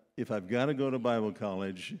thought, if I've got to go to Bible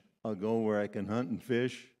college, I'll go where I can hunt and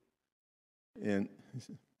fish. And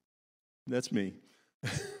that's me.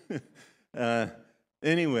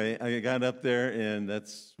 Anyway, I got up there, and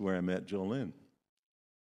that's where I met Jolynn.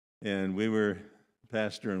 And we were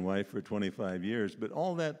pastor and wife for 25 years, but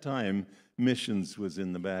all that time, missions was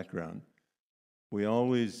in the background. We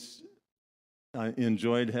always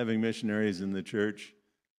enjoyed having missionaries in the church.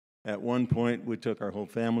 At one point, we took our whole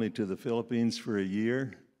family to the Philippines for a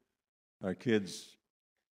year. Our kids,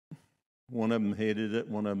 one of them hated it,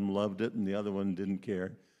 one of them loved it, and the other one didn't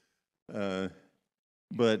care.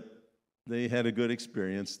 But they had a good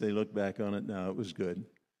experience. They look back on it now, it was good.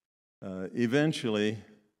 Eventually,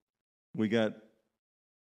 we got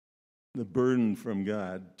the burden from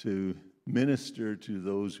God to minister to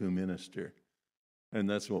those who minister. And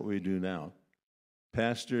that's what we do now.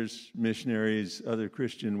 Pastors, missionaries, other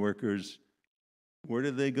Christian workers, where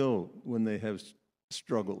do they go when they have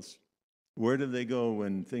struggles? Where do they go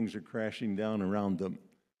when things are crashing down around them?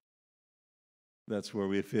 That's where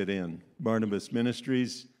we fit in. Barnabas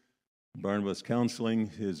Ministries, Barnabas Counseling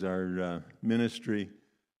is our ministry.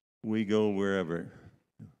 We go wherever.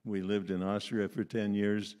 We lived in Austria for 10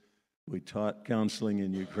 years. We taught counseling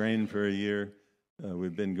in Ukraine for a year.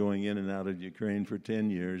 We've been going in and out of Ukraine for 10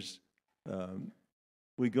 years.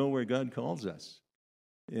 We go where God calls us.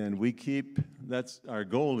 And that's our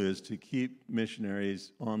goal, is to keep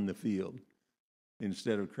missionaries on the field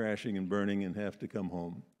instead of crashing and burning and have to come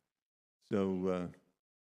home. So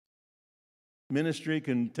ministry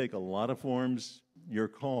can take a lot of forms. Your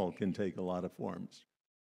call can take a lot of forms.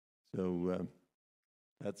 So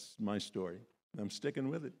that's my story. I'm sticking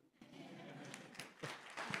with it.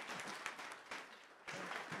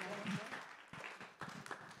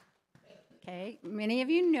 Okay, many of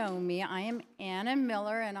you know me. I am Anna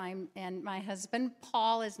Miller, and my husband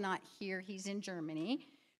Paul is not here. He's in Germany.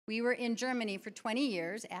 We were in Germany for 20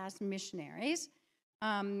 years as missionaries.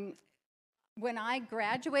 When I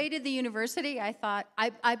graduated the university, I thought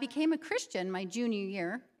I became a Christian my junior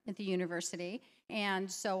year at the university,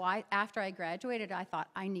 and so after I graduated, I thought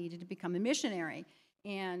I needed to become a missionary.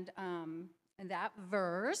 And that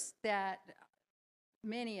verse that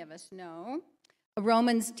many of us know,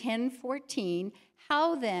 Romans 10:14,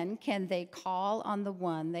 how then can they call on the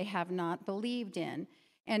one they have not believed in?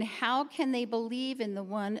 And how can they believe in the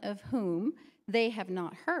one of whom they have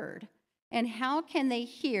not heard? And how can they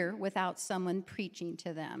hear without someone preaching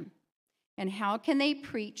to them? And how can they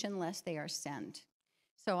preach unless they are sent?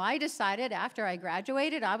 So I decided after I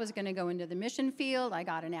graduated, I was going to go into the mission field. I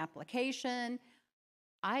got an application.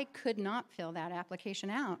 I could not fill that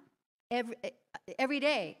application out. Every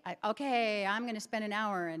day, I'm going to spend an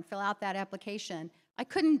hour and fill out that application. I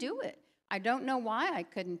couldn't do it. I don't know why I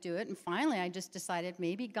couldn't do it. And finally, I just decided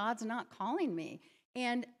maybe God's not calling me.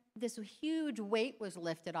 And this huge weight was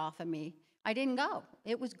lifted off of me. I didn't go.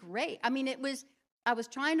 It was great. I mean, I was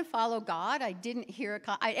trying to follow God. I didn't hear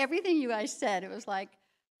everything you guys said. It was like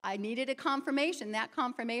I needed a confirmation. That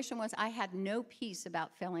confirmation was I had no peace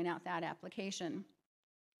about filling out that application.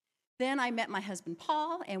 Then I met my husband,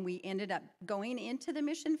 Paul, and we ended up going into the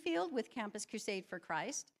mission field with Campus Crusade for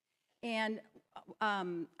Christ. And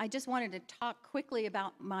I just wanted to talk quickly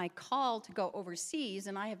about my call to go overseas,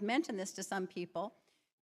 and I have mentioned this to some people.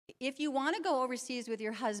 If you want to go overseas with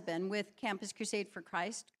your husband with Campus Crusade for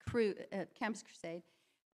Christ, Campus Crusade,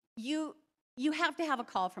 you have to have a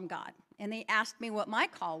call from God. And they asked me what my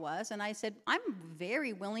call was, and I said, I'm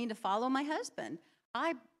very willing to follow my husband.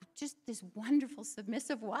 I'm just this wonderful,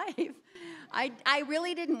 submissive wife. I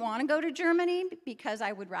really didn't want to go to Germany because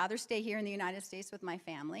I would rather stay here in the United States with my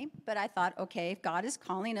family. But I thought, okay, if God is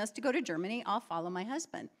calling us to go to Germany, I'll follow my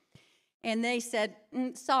husband. And they said,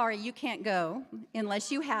 sorry, you can't go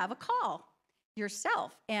unless you have a call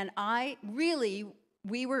yourself. And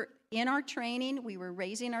we were in our training, we were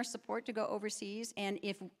raising our support to go overseas. And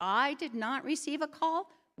if I did not receive a call,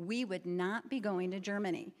 we would not be going to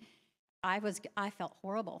Germany. I felt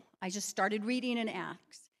horrible. I just started reading in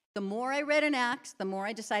Acts. The more I read in Acts, the more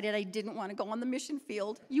I decided I didn't want to go on the mission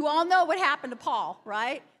field. You all know what happened to Paul,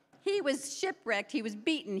 right? He was shipwrecked. He was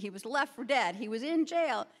beaten. He was left for dead. He was in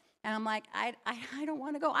jail. And I'm like, I don't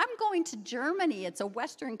want to go. I'm going to Germany. It's a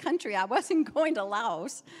Western country. I wasn't going to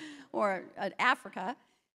Laos or Africa.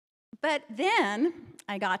 But then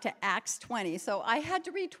I got to Acts 20. So I had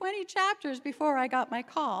to read 20 chapters before I got my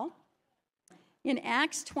call. In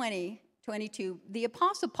Acts 20:22, the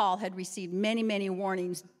Apostle Paul had received many, many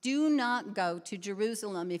warnings. Do not go to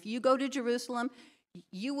Jerusalem. If you go to Jerusalem,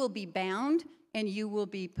 you will be bound and you will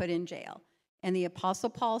be put in jail. And the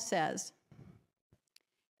Apostle Paul says,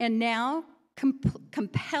 and now,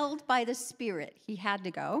 compelled by the Spirit, he had to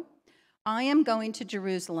go. I am going to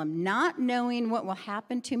Jerusalem, not knowing what will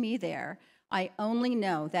happen to me there. I only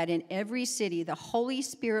know that in every city, the Holy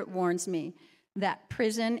Spirit warns me that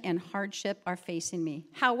prison and hardship are facing me.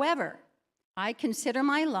 However, I consider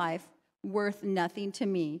my life worth nothing to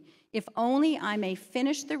me, if only I may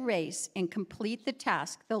finish the race and complete the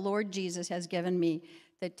task the Lord Jesus has given me,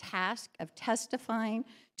 the task of testifying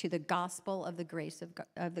to the gospel of the grace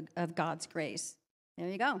of God's grace. There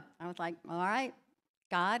you go. I was like, all right,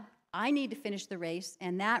 God, I need to finish the race,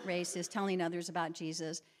 and that race is telling others about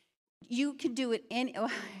Jesus. You could do it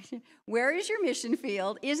where is your mission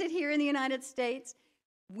field? Is it here in the United States?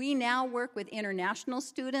 We now work with international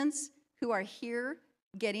students who are here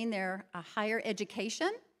getting their higher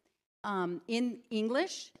education in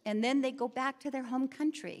English, and then they go back to their home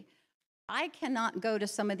country. I cannot go to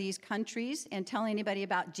some of these countries and tell anybody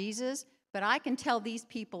about Jesus, but I can tell these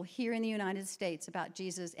people here in the United States about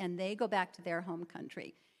Jesus, and they go back to their home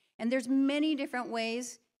country. And there's many different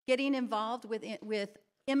ways getting involved with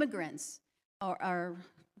immigrants,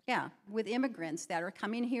 with immigrants that are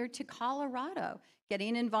coming here to Colorado,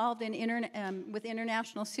 getting involved in with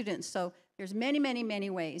international students. So there's many, many,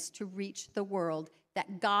 many ways to reach the world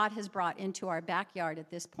that God has brought into our backyard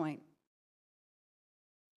at this point.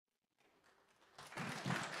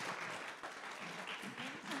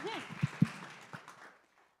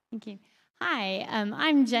 Thank you. Hi,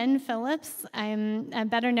 I'm Jen Phillips. I'm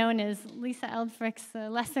better known as Lisa Eldfrick's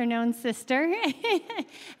lesser-known sister,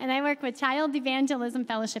 and I work with Child Evangelism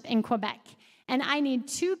Fellowship in Quebec. And I need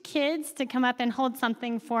 2 kids to come up and hold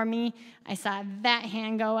something for me. I saw that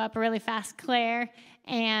hand go up really fast, Claire,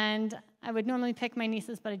 and I would normally pick my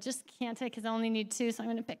nieces, but I just can't take because I only need 2, so I'm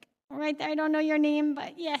going to pick right there. I don't know your name,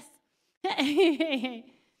 but yes.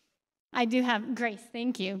 I do have Grace,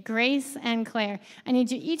 thank you. Grace and Claire. I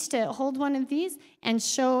need you each to hold one of these and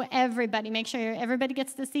show everybody. Make sure everybody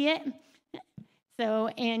gets to see it. So,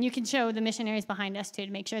 and you can show the missionaries behind us too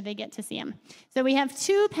to make sure they get to see them. So we have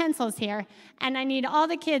 2 pencils here, and I need all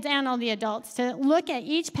the kids and all the adults to look at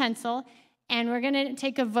each pencil, and we're going to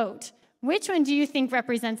take a vote. Which one do you think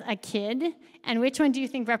represents a kid, and which one do you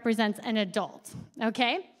think represents an adult?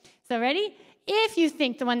 Okay? So ready? If you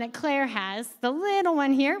think the one that Claire has, the little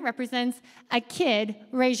one here, represents a kid,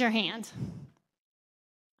 raise your hand.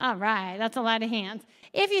 All right, that's a lot of hands.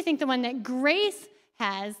 If you think the one that Grace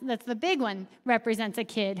has, that's the big one, represents a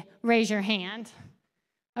kid, raise your hand.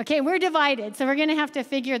 Okay, we're divided, so we're going to have to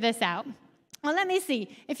figure this out. Well, let me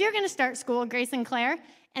see. If you're going to start school, Grace and Claire,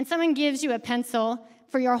 and someone gives you a pencil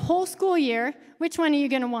for your whole school year, which one are you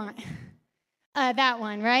going to want? That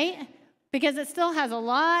one, right? Because it still has a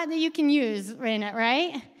lot that you can use in it,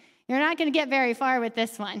 right? You're not going to get very far with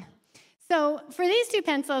this one. So for these 2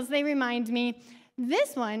 pencils, they remind me,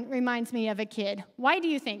 this one reminds me of a kid. Why do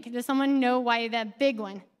you think? Does someone know why that big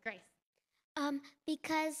one? Grace.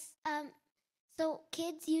 Because so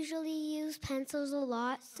kids usually use pencils a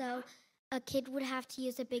lot, so a kid would have to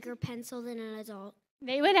use a bigger pencil than an adult.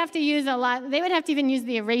 They would have to use a lot. They would have to even use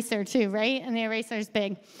the eraser too, right? And the eraser's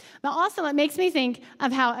big. But also it makes me think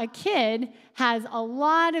of how a kid has a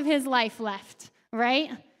lot of his life left, right?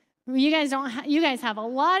 You guys have a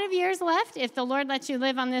lot of years left if the Lord lets you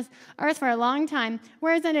live on this earth for a long time.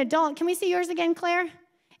 Whereas an adult, can we see yours again, Claire?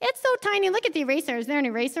 It's so tiny. Look at the eraser. Is there an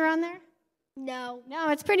eraser on there? No. No,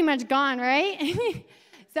 it's pretty much gone, right?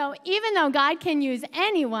 So even though God can use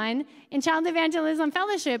anyone, in Child Evangelism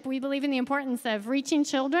Fellowship, we believe in the importance of reaching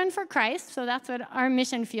children for Christ. So that's what our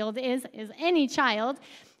mission field is any child.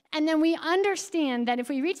 And then we understand that if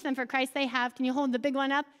we reach them for Christ, they have, can you hold the big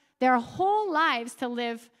one up? Their whole lives to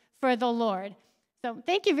live for the Lord. So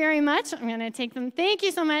thank you very much. I'm going to take them. Thank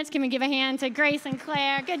you so much. Can we give a hand to Grace and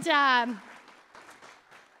Claire? Good job.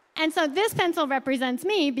 And so this pencil represents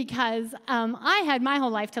me because I had my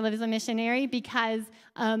whole life to live as a missionary because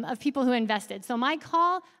of people who invested. So my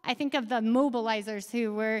call, I think of the mobilizers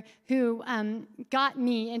who got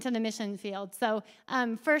me into the mission field. So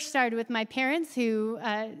first started with my parents who,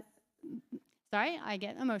 sorry, I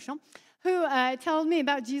get emotional, who told me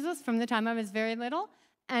about Jesus from the time I was very little.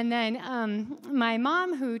 And then my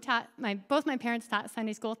mom who taught, both my parents taught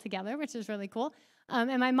Sunday school together, which is really cool.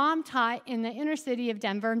 And my mom taught in the inner city of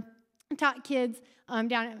Denver, taught kids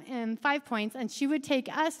down in 5 Points, and she would take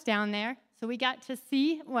us down there. So we got to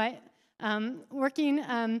see what working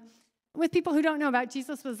with people who don't know about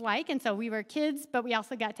Jesus was like. And so we were kids, but we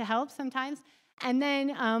also got to help sometimes. And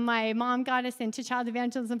then my mom got us into Child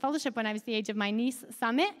Evangelism Fellowship when I was the age of my niece,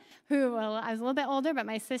 Summit, who, well, I was a little bit older, but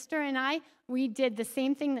my sister and I, we did the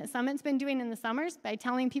same thing that Summit's been doing in the summers by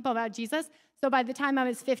telling people about Jesus. So by the time I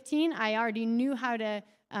was 15, I already knew how to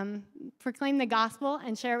proclaim the gospel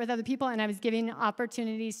and share it with other people, and I was given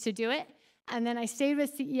opportunities to do it. And then I stayed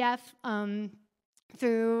with CEF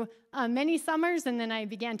through many summers, and then I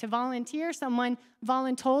began to volunteer. Someone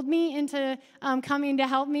voluntold me into coming to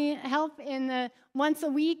help in the once a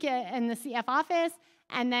week in the CF office.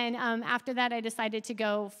 And then after that, I decided to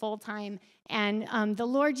go full-time. And the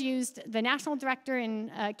Lord used the national director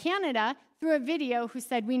in Canada through a video who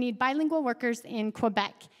said, we need bilingual workers in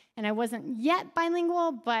Quebec. And I wasn't yet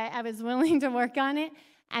bilingual, but I was willing to work on it.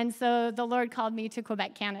 And so the Lord called me to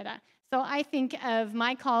Quebec, Canada. So I think of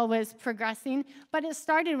my call was progressing, but it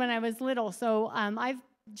started when I was little. So I've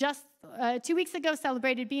just 2 weeks ago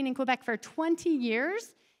celebrated being in Quebec for 20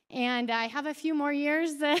 years. And I have a few more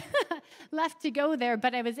years left to go there,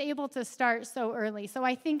 but I was able to start so early. So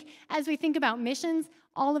I think as we think about missions,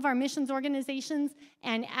 all of our missions organizations,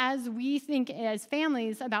 and as we think as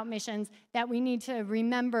families about missions, that we need to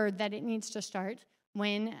remember that it needs to start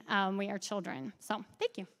when we are children. So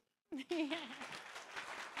thank you.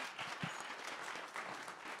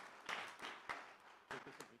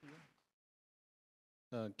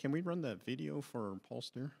 Can we run that video for Paul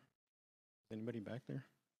Steer? Anybody back there?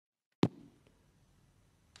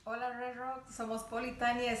 Hola Red Rock, somos Paul y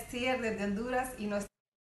Tania Stier desde Honduras y nos...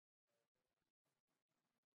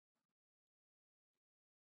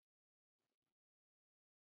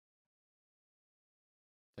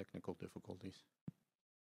 Technical difficulties.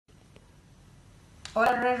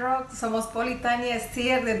 Hola Red Rock, somos Paul y Tania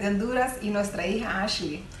Stier desde Honduras y nuestra hija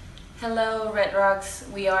Ashley. Hello Red Rocks,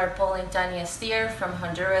 we are Paul and Tanya Stier from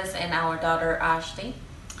Honduras and our daughter Ashley.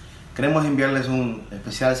 Queremos enviarles un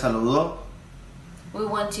especial saludo We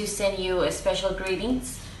want to send you a special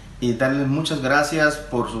greetings y darles muchas gracias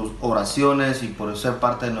por sus oraciones y por ser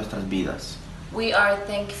parte de nuestras vidas. We are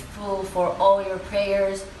thankful for all your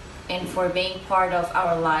prayers and for being part of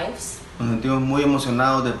our lives. Nos sentimos muy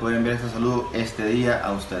emocionados de poder enviar este saludo este día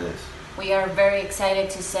a ustedes. We are very excited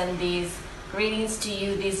to send these greetings to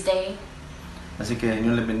you this day. Así que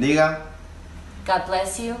Dios les bendiga. God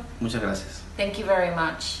bless you. Muchas gracias. Thank you very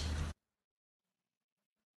much.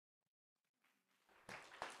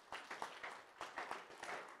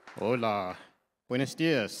 Hola, buenos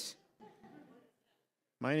dias.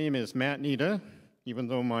 My name is Matt Nita, even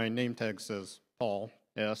though my name tag says Paul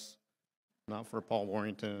S., not for Paul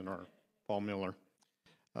Warrington or Paul Miller.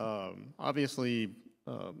 Obviously,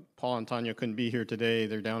 Paul and Tanya couldn't be here today.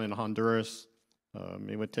 They're down in Honduras.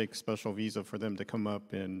 It would take special visa for them to come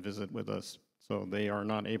up and visit with us, so they are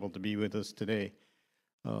not able to be with us today.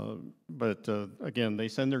 But again, they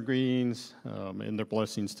send their greetings and their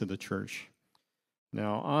blessings to the church.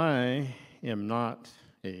 Now, I am not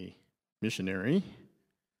a missionary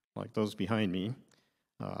like those behind me.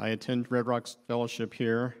 I attend Red Rocks Fellowship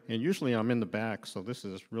here, and usually I'm in the back, so this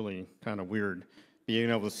is really kind of weird being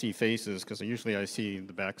able to see faces, because usually I see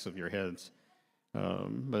the backs of your heads.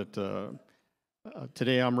 But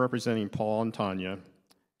today I'm representing Paul and Tanya,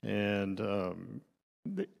 and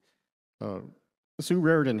Sue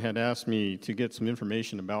Raridan had asked me to get some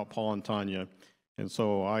information about Paul and Tanya, and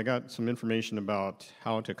so I got some information about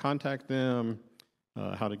how to contact them,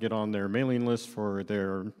 how to get on their mailing list for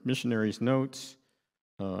their missionaries' notes,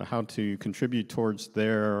 how to contribute towards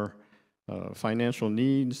their financial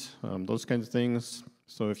needs, those kinds of things.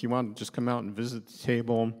 So if you want to just come out and visit the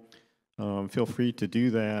table, feel free to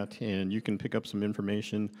do that, and you can pick up some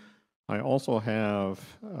information. I also have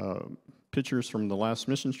pictures from the last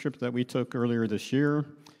mission trip that we took earlier this year,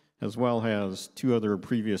 as well as 2 other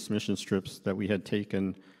previous mission trips that we had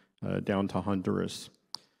taken down to Honduras.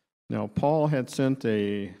 Now, Paul had sent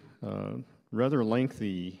a rather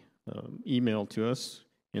lengthy email to us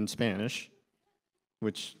in Spanish,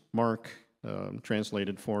 which Mark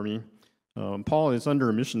translated for me. Paul is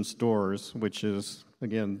under Missions Doors, which is,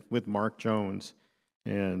 again, with Mark Jones.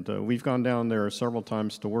 And we've gone down there several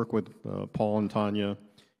times to work with Paul and Tanya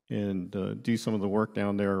and do some of the work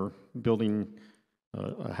down there, building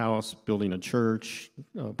a house, building a church,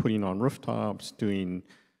 putting on rooftops, doing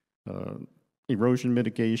erosion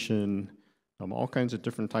mitigation, all kinds of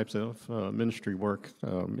different types of ministry work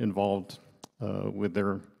involved with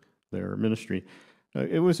their ministry.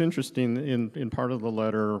 It was interesting, in part of the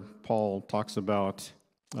letter, Paul talks about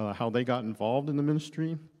how they got involved in the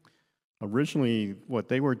ministry. Originally, what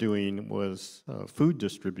they were doing was food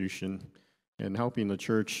distribution and helping the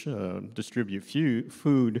church distribute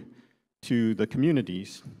food to the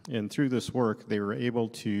communities. And through this work, they were able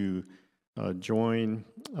to join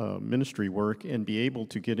ministry work and be able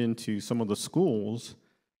to get into some of the schools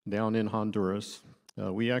down in Honduras.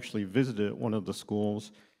 We actually visited one of the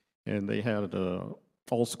schools, and they had an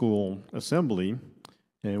all-school assembly,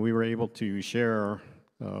 and we were able to share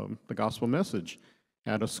the gospel message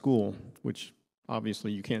at a school, which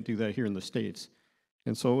obviously you can't do that here in the States.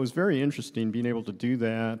 And so it was very interesting being able to do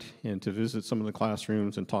that and to visit some of the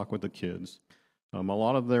classrooms and talk with the kids. A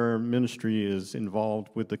lot of their ministry is involved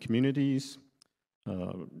with the communities.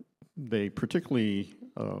 They particularly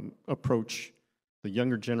approach the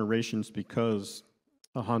younger generations because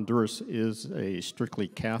Honduras is a strictly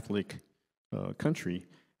Catholic country.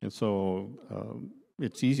 And so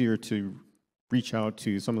it's easier to reach out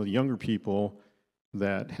to some of the younger people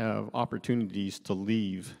that have opportunities to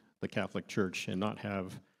leave the Catholic Church and not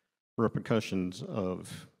have repercussions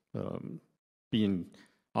of being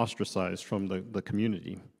ostracized from the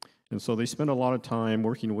community. And so they spend a lot of time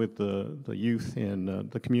working with the youth and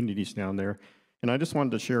the communities down there. And I just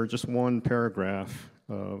wanted to share just one paragraph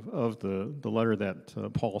of the letter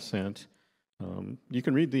that Paul sent. You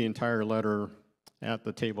can read the entire letter at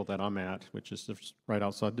the table that I'm at, which is just right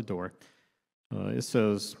outside the door. It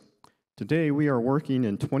says, "Today we are working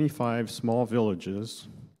in 25 small villages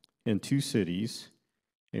in 2 cities,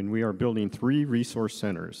 and we are building 3 resource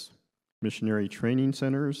centers. missionary training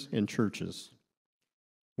centers, and churches.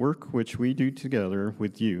 Work which we do together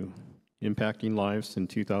with you, impacting lives in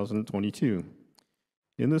 2022.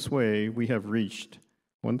 In this way, we have reached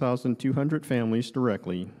 1,200 families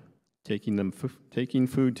directly, taking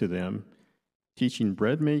food to them, teaching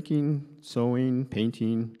bread making, sewing,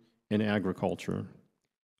 painting, and agriculture.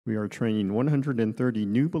 We are training 130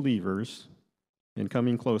 new believers and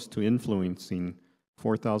coming close to influencing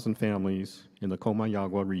 4,000 families in the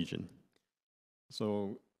Comayagua region.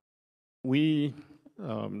 So we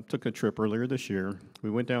took a trip earlier this year. We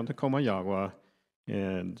went down to Comayagua,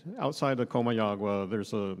 and outside of Comayagua,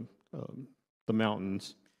 there's the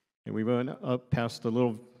mountains, and we went up past a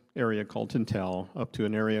little area called Tintel, up to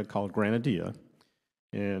an area called Granadilla.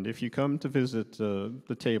 And if you come to visit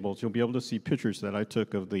the tables, you'll be able to see pictures that I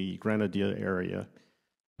took of the Granadilla area.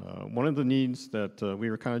 One of the needs that we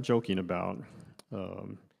were kind of joking about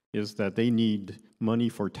is that they need money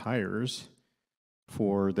for tires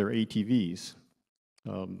for their ATVs.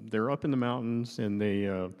 They're up in the mountains, and they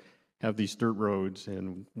have these dirt roads,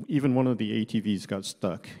 and even one of the ATVs got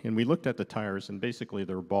stuck. And we looked at the tires, and basically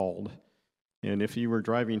they're bald. And if you were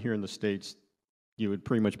driving here in the States, you would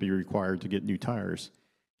pretty much be required to get new tires.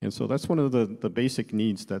 And so that's one of the basic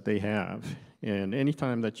needs that they have. And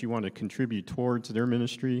anytime that you want to contribute towards their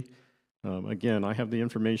ministry, again, I have the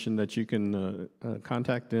information that you can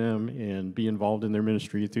contact them and be involved in their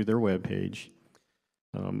ministry through their webpage.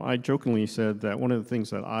 I jokingly said that one of the things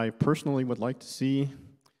that I personally would like to see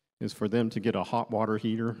is for them to get a hot water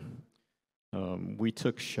heater. We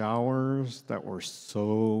took showers that were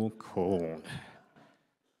so cold.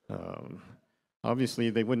 Obviously,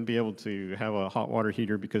 they wouldn't be able to have a hot water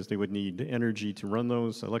heater because they would need energy to run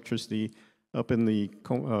those, electricity. Up in the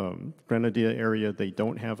Granadilla area, they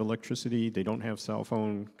don't have electricity. They don't have cell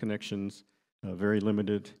phone connections, very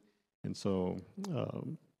limited. And so,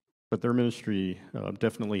 but their ministry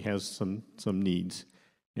definitely has some needs.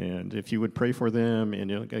 And if you would pray for them,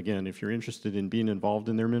 and again, if you're interested in being involved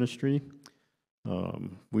in their ministry,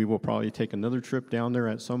 we will probably take another trip down there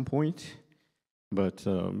at some point. But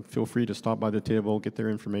feel free to stop by the table, get their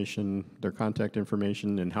information, their contact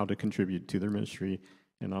information, and how to contribute to their ministry,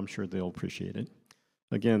 and I'm sure they'll appreciate it.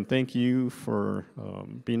 Again, thank you for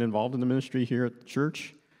being involved in the ministry here at the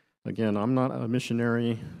church. Again, I'm not a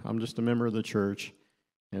missionary, I'm just a member of the church.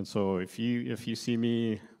 And so if you see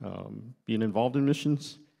me being involved in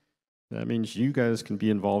missions, that means you guys can be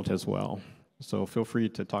involved as well. So feel free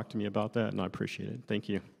to talk to me about that, and I appreciate it. Thank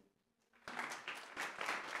you.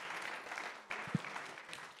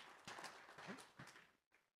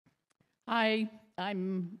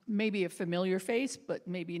 I'm maybe a familiar face, but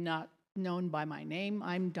maybe not known by my name.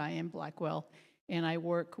 I'm Diane Blackwell, and I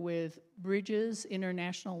work with Bridges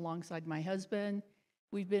International alongside my husband.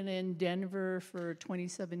 We've been in Denver for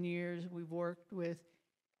 27 years. We've worked with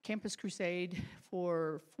Campus Crusade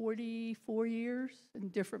for 44 years in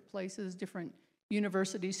different places, different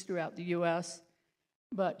universities throughout the U.S.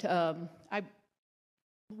 But I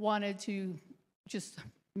wanted to just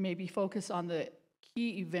maybe focus on the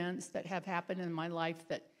key events that have happened in my life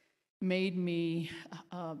that made me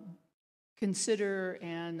consider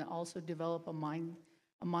and also develop a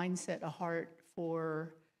mindset, a heart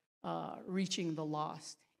for reaching the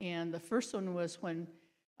lost. And the first one was when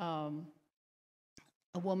a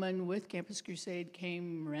woman with Campus Crusade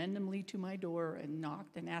came randomly to my door and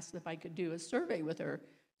knocked and asked if I could do a survey with her.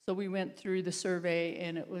 So we went through the survey,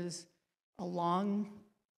 and it was along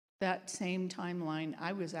that same timeline.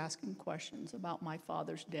 I was asking questions about my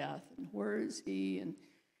father's death and where is he, and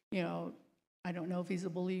I don't know if he's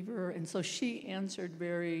a believer. And so she answered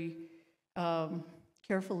very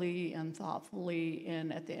carefully and thoughtfully,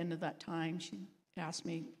 and at the end of that time, she asked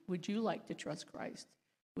me, would you like to trust Christ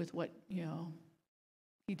with what,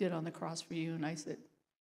 he did on the cross for you? And I said,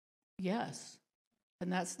 yes.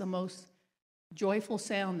 And that's the most joyful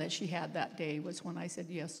sound that she had that day, was when I said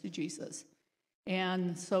yes to Jesus.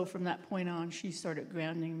 And so from that point on, she started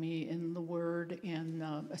grounding me in the Word and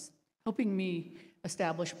helping me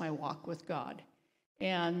establish my walk with God.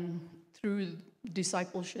 And through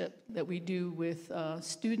discipleship that we do with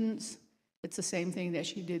students, it's the same thing that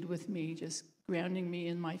she did with me, just grounding me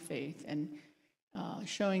in my faith and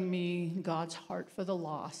showing me God's heart for the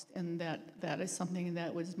lost. And that is something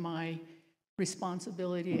that was my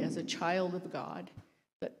responsibility as a child of God.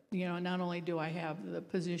 That, not only do I have the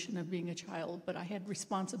position of being a child, but I had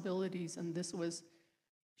responsibilities, and this was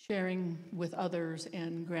sharing with others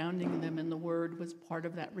and grounding them in the Word was part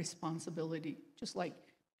of that responsibility. Just like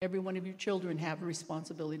every one of your children have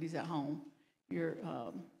responsibilities at home.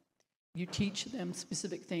 You teach them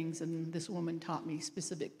specific things, and this woman taught me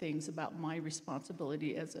specific things about my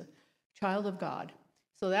responsibility as a child of God.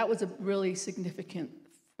 So that was a really significant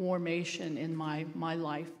formation in my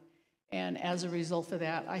life. And as a result of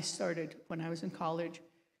that, I started, when I was in college,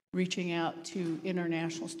 reaching out to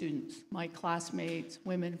international students, my classmates,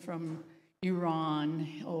 women from Iran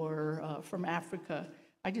or from Africa.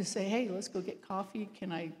 I just say, hey, let's go get coffee.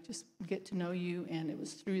 Can I just get to know you? And it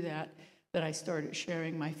was through that I started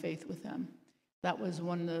sharing my faith with them. That was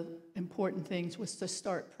one of the important things, was to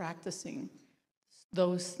start practicing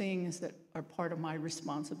those things that are part of my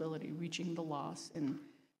responsibility, reaching the lost and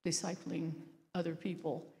discipling other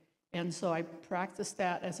people. And so I practiced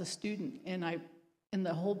that as a student, and in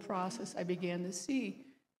the whole process, I began to see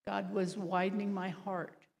God was widening my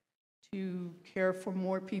heart to care for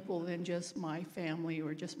more people than just my family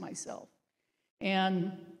or just myself.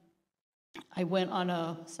 And I went on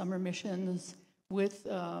a summer missions with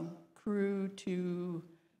crew to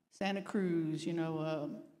Santa Cruz, a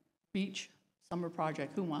beach summer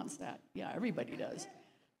project. Who wants that? Yeah, everybody does.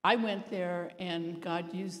 I went there, and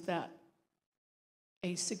God used that,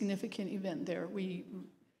 a significant event there.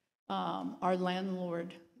 Our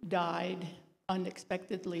landlord died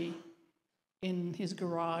unexpectedly in his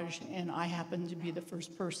garage, and I happened to be the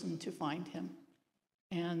first person to find him.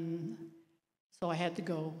 And so I had to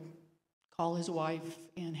go call his wife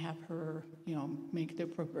and have her, make the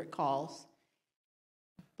appropriate calls.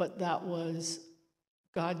 But that was,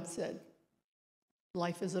 God said,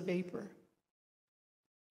 life is a vapor.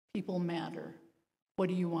 People matter. What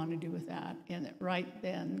do you want to do with that? And right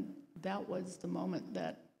then, that was the moment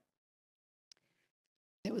that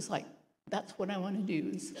it was like, that's what I want to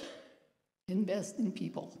do, is invest in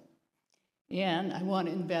people. And I want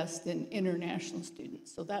to invest in international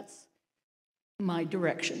students. So that's my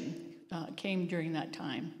direction, came during that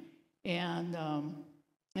time. And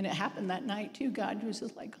it happened that night too. God was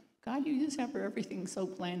just like, God, you just have everything so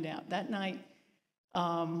planned out. That night,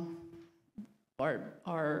 our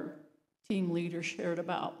team leader shared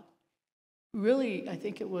about, really, I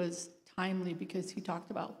think it was timely, because he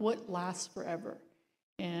talked about what lasts forever.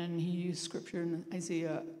 And he used scripture in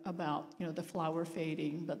Isaiah about, the flower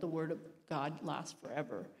fading, but the word of God lasts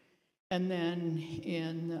forever. And then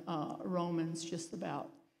in Romans, just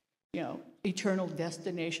about, eternal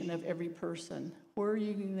destination of every person. Where are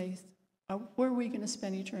we going to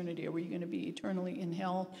spend eternity? Are we going to be eternally in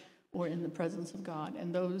hell or in the presence of God?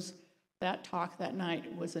 And that talk that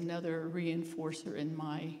night was another reinforcer in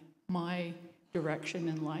my direction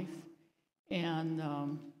in life. And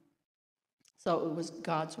so it was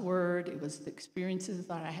God's word, it was the experiences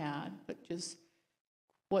that I had, but just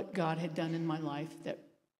what God had done in my life that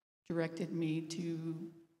directed me to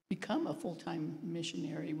become a full-time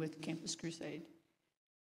missionary with Campus Crusade.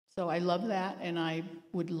 So I love that, and I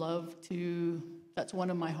would love to, that's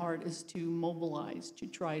one of my heart, is to mobilize, to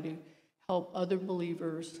try to help other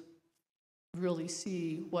believers really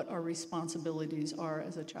see what our responsibilities are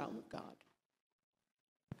as a child of God.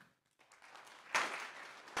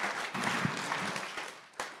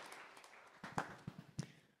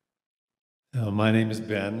 My name is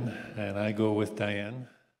Ben, and I go with Diane.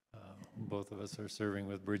 Both of us are serving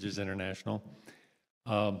with Bridges International.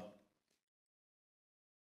 I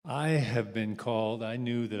have been called, I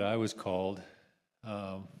knew that I was called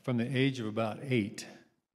from the age of about 8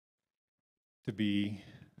 to be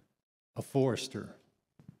a forester.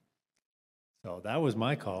 So that was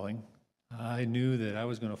my calling. I knew that I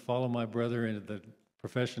was going to follow my brother into the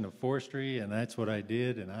profession of forestry, and that's what I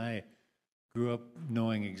did, and I grew up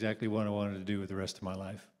knowing exactly what I wanted to do with the rest of my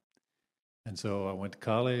life. And so I went to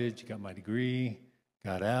college, got my degree,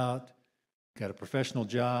 got out, got a professional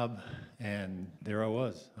job, and there I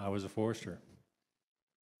was. I was a forester.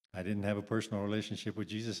 I didn't have a personal relationship with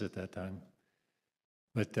Jesus at that time.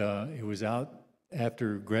 But it was out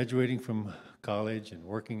after graduating from college and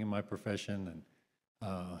working in my profession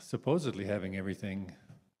and supposedly having everything,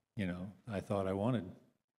 I thought I wanted,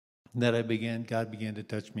 that God began to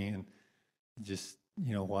touch me and just,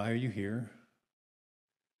 why are you here?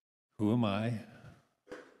 Who am I?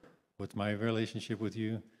 What's my relationship with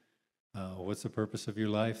you? What's the purpose of your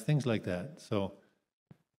life? Things like that. So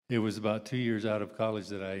it was about 2 years out of college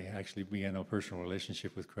that I actually began a personal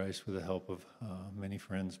relationship with Christ with the help of many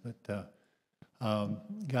friends. But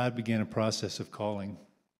God began a process of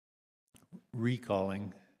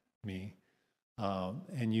recalling me,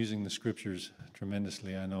 and using the scriptures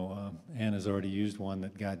tremendously. I know Ann has already used one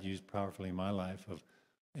that God used powerfully in my life of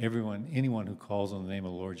anyone who calls on the name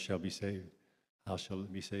of the Lord shall be saved. How shall they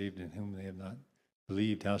be saved in whom they have not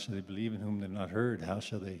believed? How shall they believe in whom they have not heard? How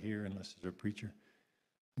shall they hear unless there's a preacher?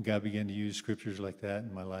 God began to use scriptures like that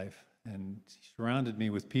in my life, and surrounded me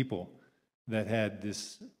with people that had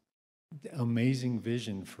this amazing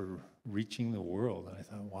vision for reaching the world. And I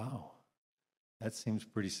thought, wow, that seems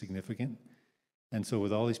pretty significant. And so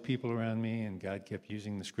with all these people around me, and God kept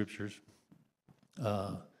using the scriptures,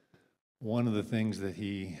 one of the things that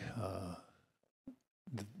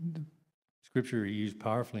the scripture he used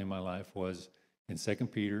powerfully in my life was in 2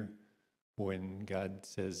 Peter, when God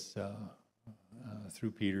says,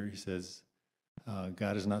 through Peter, he says,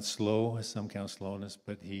 God is not slow, as some count slowness,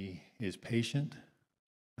 but he is patient,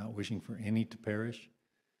 not wishing for any to perish.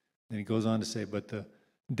 Then he goes on to say, but the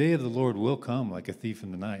day of the Lord will come like a thief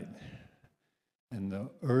in the night, and the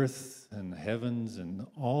earth and the heavens and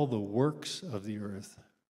all the works of the earth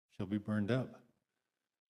shall be burned up.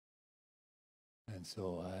 And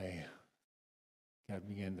so God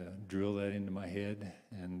began to drill that into my head,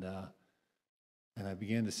 and I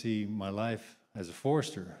began to see my life as a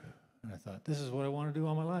forester. And I thought, this is what I want to do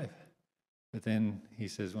all my life. But then he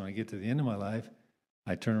says, when I get to the end of my life,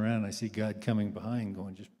 I turn around and I see God coming behind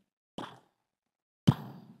going just.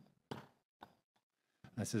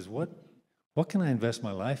 I says, what can I invest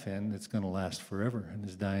my life in that's going to last forever? And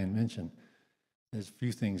as Diane mentioned, there's a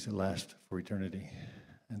few things that last for eternity.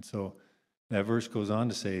 And so that verse goes on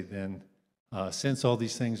to say, then, since all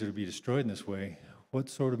these things are to be destroyed in this way, what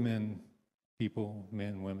sort of men,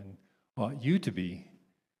 women, ought you to be,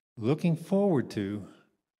 looking forward to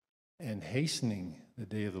and hastening the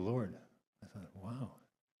day of the Lord? I thought, wow.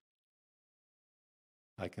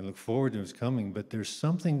 I can look forward to his coming, but there's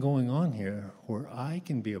something going on here where I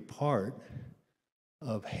can be a part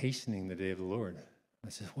of hastening the day of the Lord. I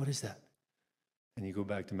said, what is that? And you go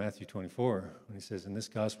back to Matthew 24, when he says, and this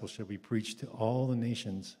gospel shall be preached to all the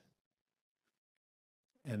nations,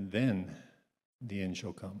 and then the end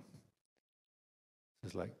shall come.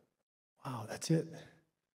 It's like, wow, that's it.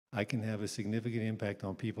 I can have a significant impact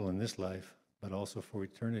on people in this life, but also for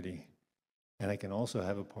eternity. And I can also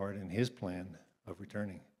have a part in his plan of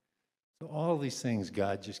returning. So all of these things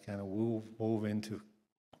God just kind of wove into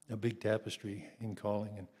a big tapestry in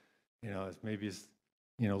calling. And, it's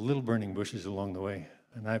little burning bushes along the way.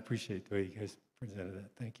 And I appreciate the way you guys presented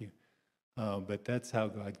that. Thank you. But that's how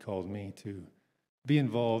God called me to be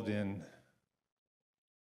involved in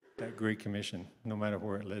that great commission, no matter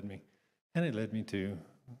where it led me. And it led me to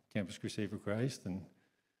Campus Crusade for Christ, and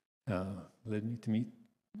led me to meet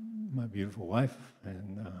my beautiful wife,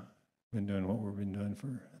 and been doing what we've been doing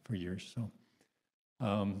for years. So,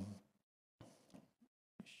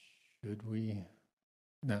 should we?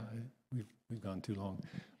 No, we've gone too long.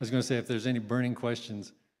 I was going to say, if there's any burning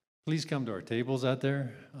questions, please come to our tables out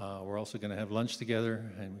there. We're also going to have lunch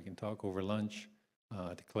together, and we can talk over lunch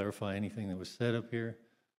to clarify anything that was said up here.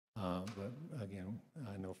 But again,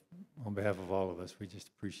 I know on behalf of all of us, we just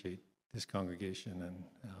appreciate this congregation and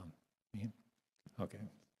me. Okay,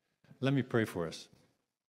 let me pray for us.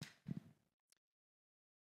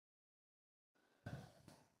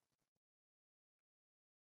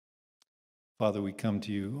 Father, we come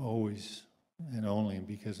to you always and only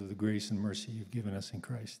because of the grace and mercy you've given us in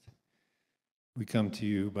Christ. We come to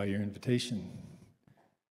you by your invitation,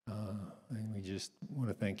 and we just want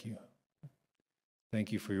to thank you.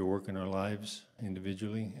 Thank you for your work in our lives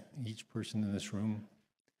individually, each person in this room,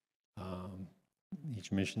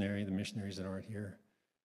 each missionary, the missionaries that aren't here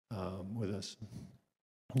with us.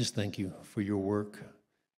 Just thank you for your work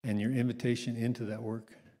and your invitation into that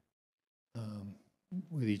work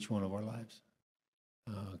with each one of our lives.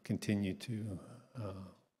 Continue to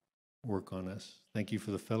work on us. Thank you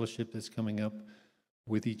for the fellowship that's coming up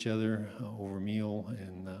with each other over meal,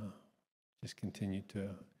 and just continue to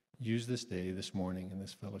use this day, this morning, and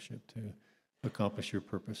this fellowship to accomplish your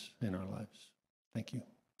purpose in our lives. Thank you.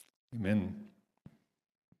 Amen.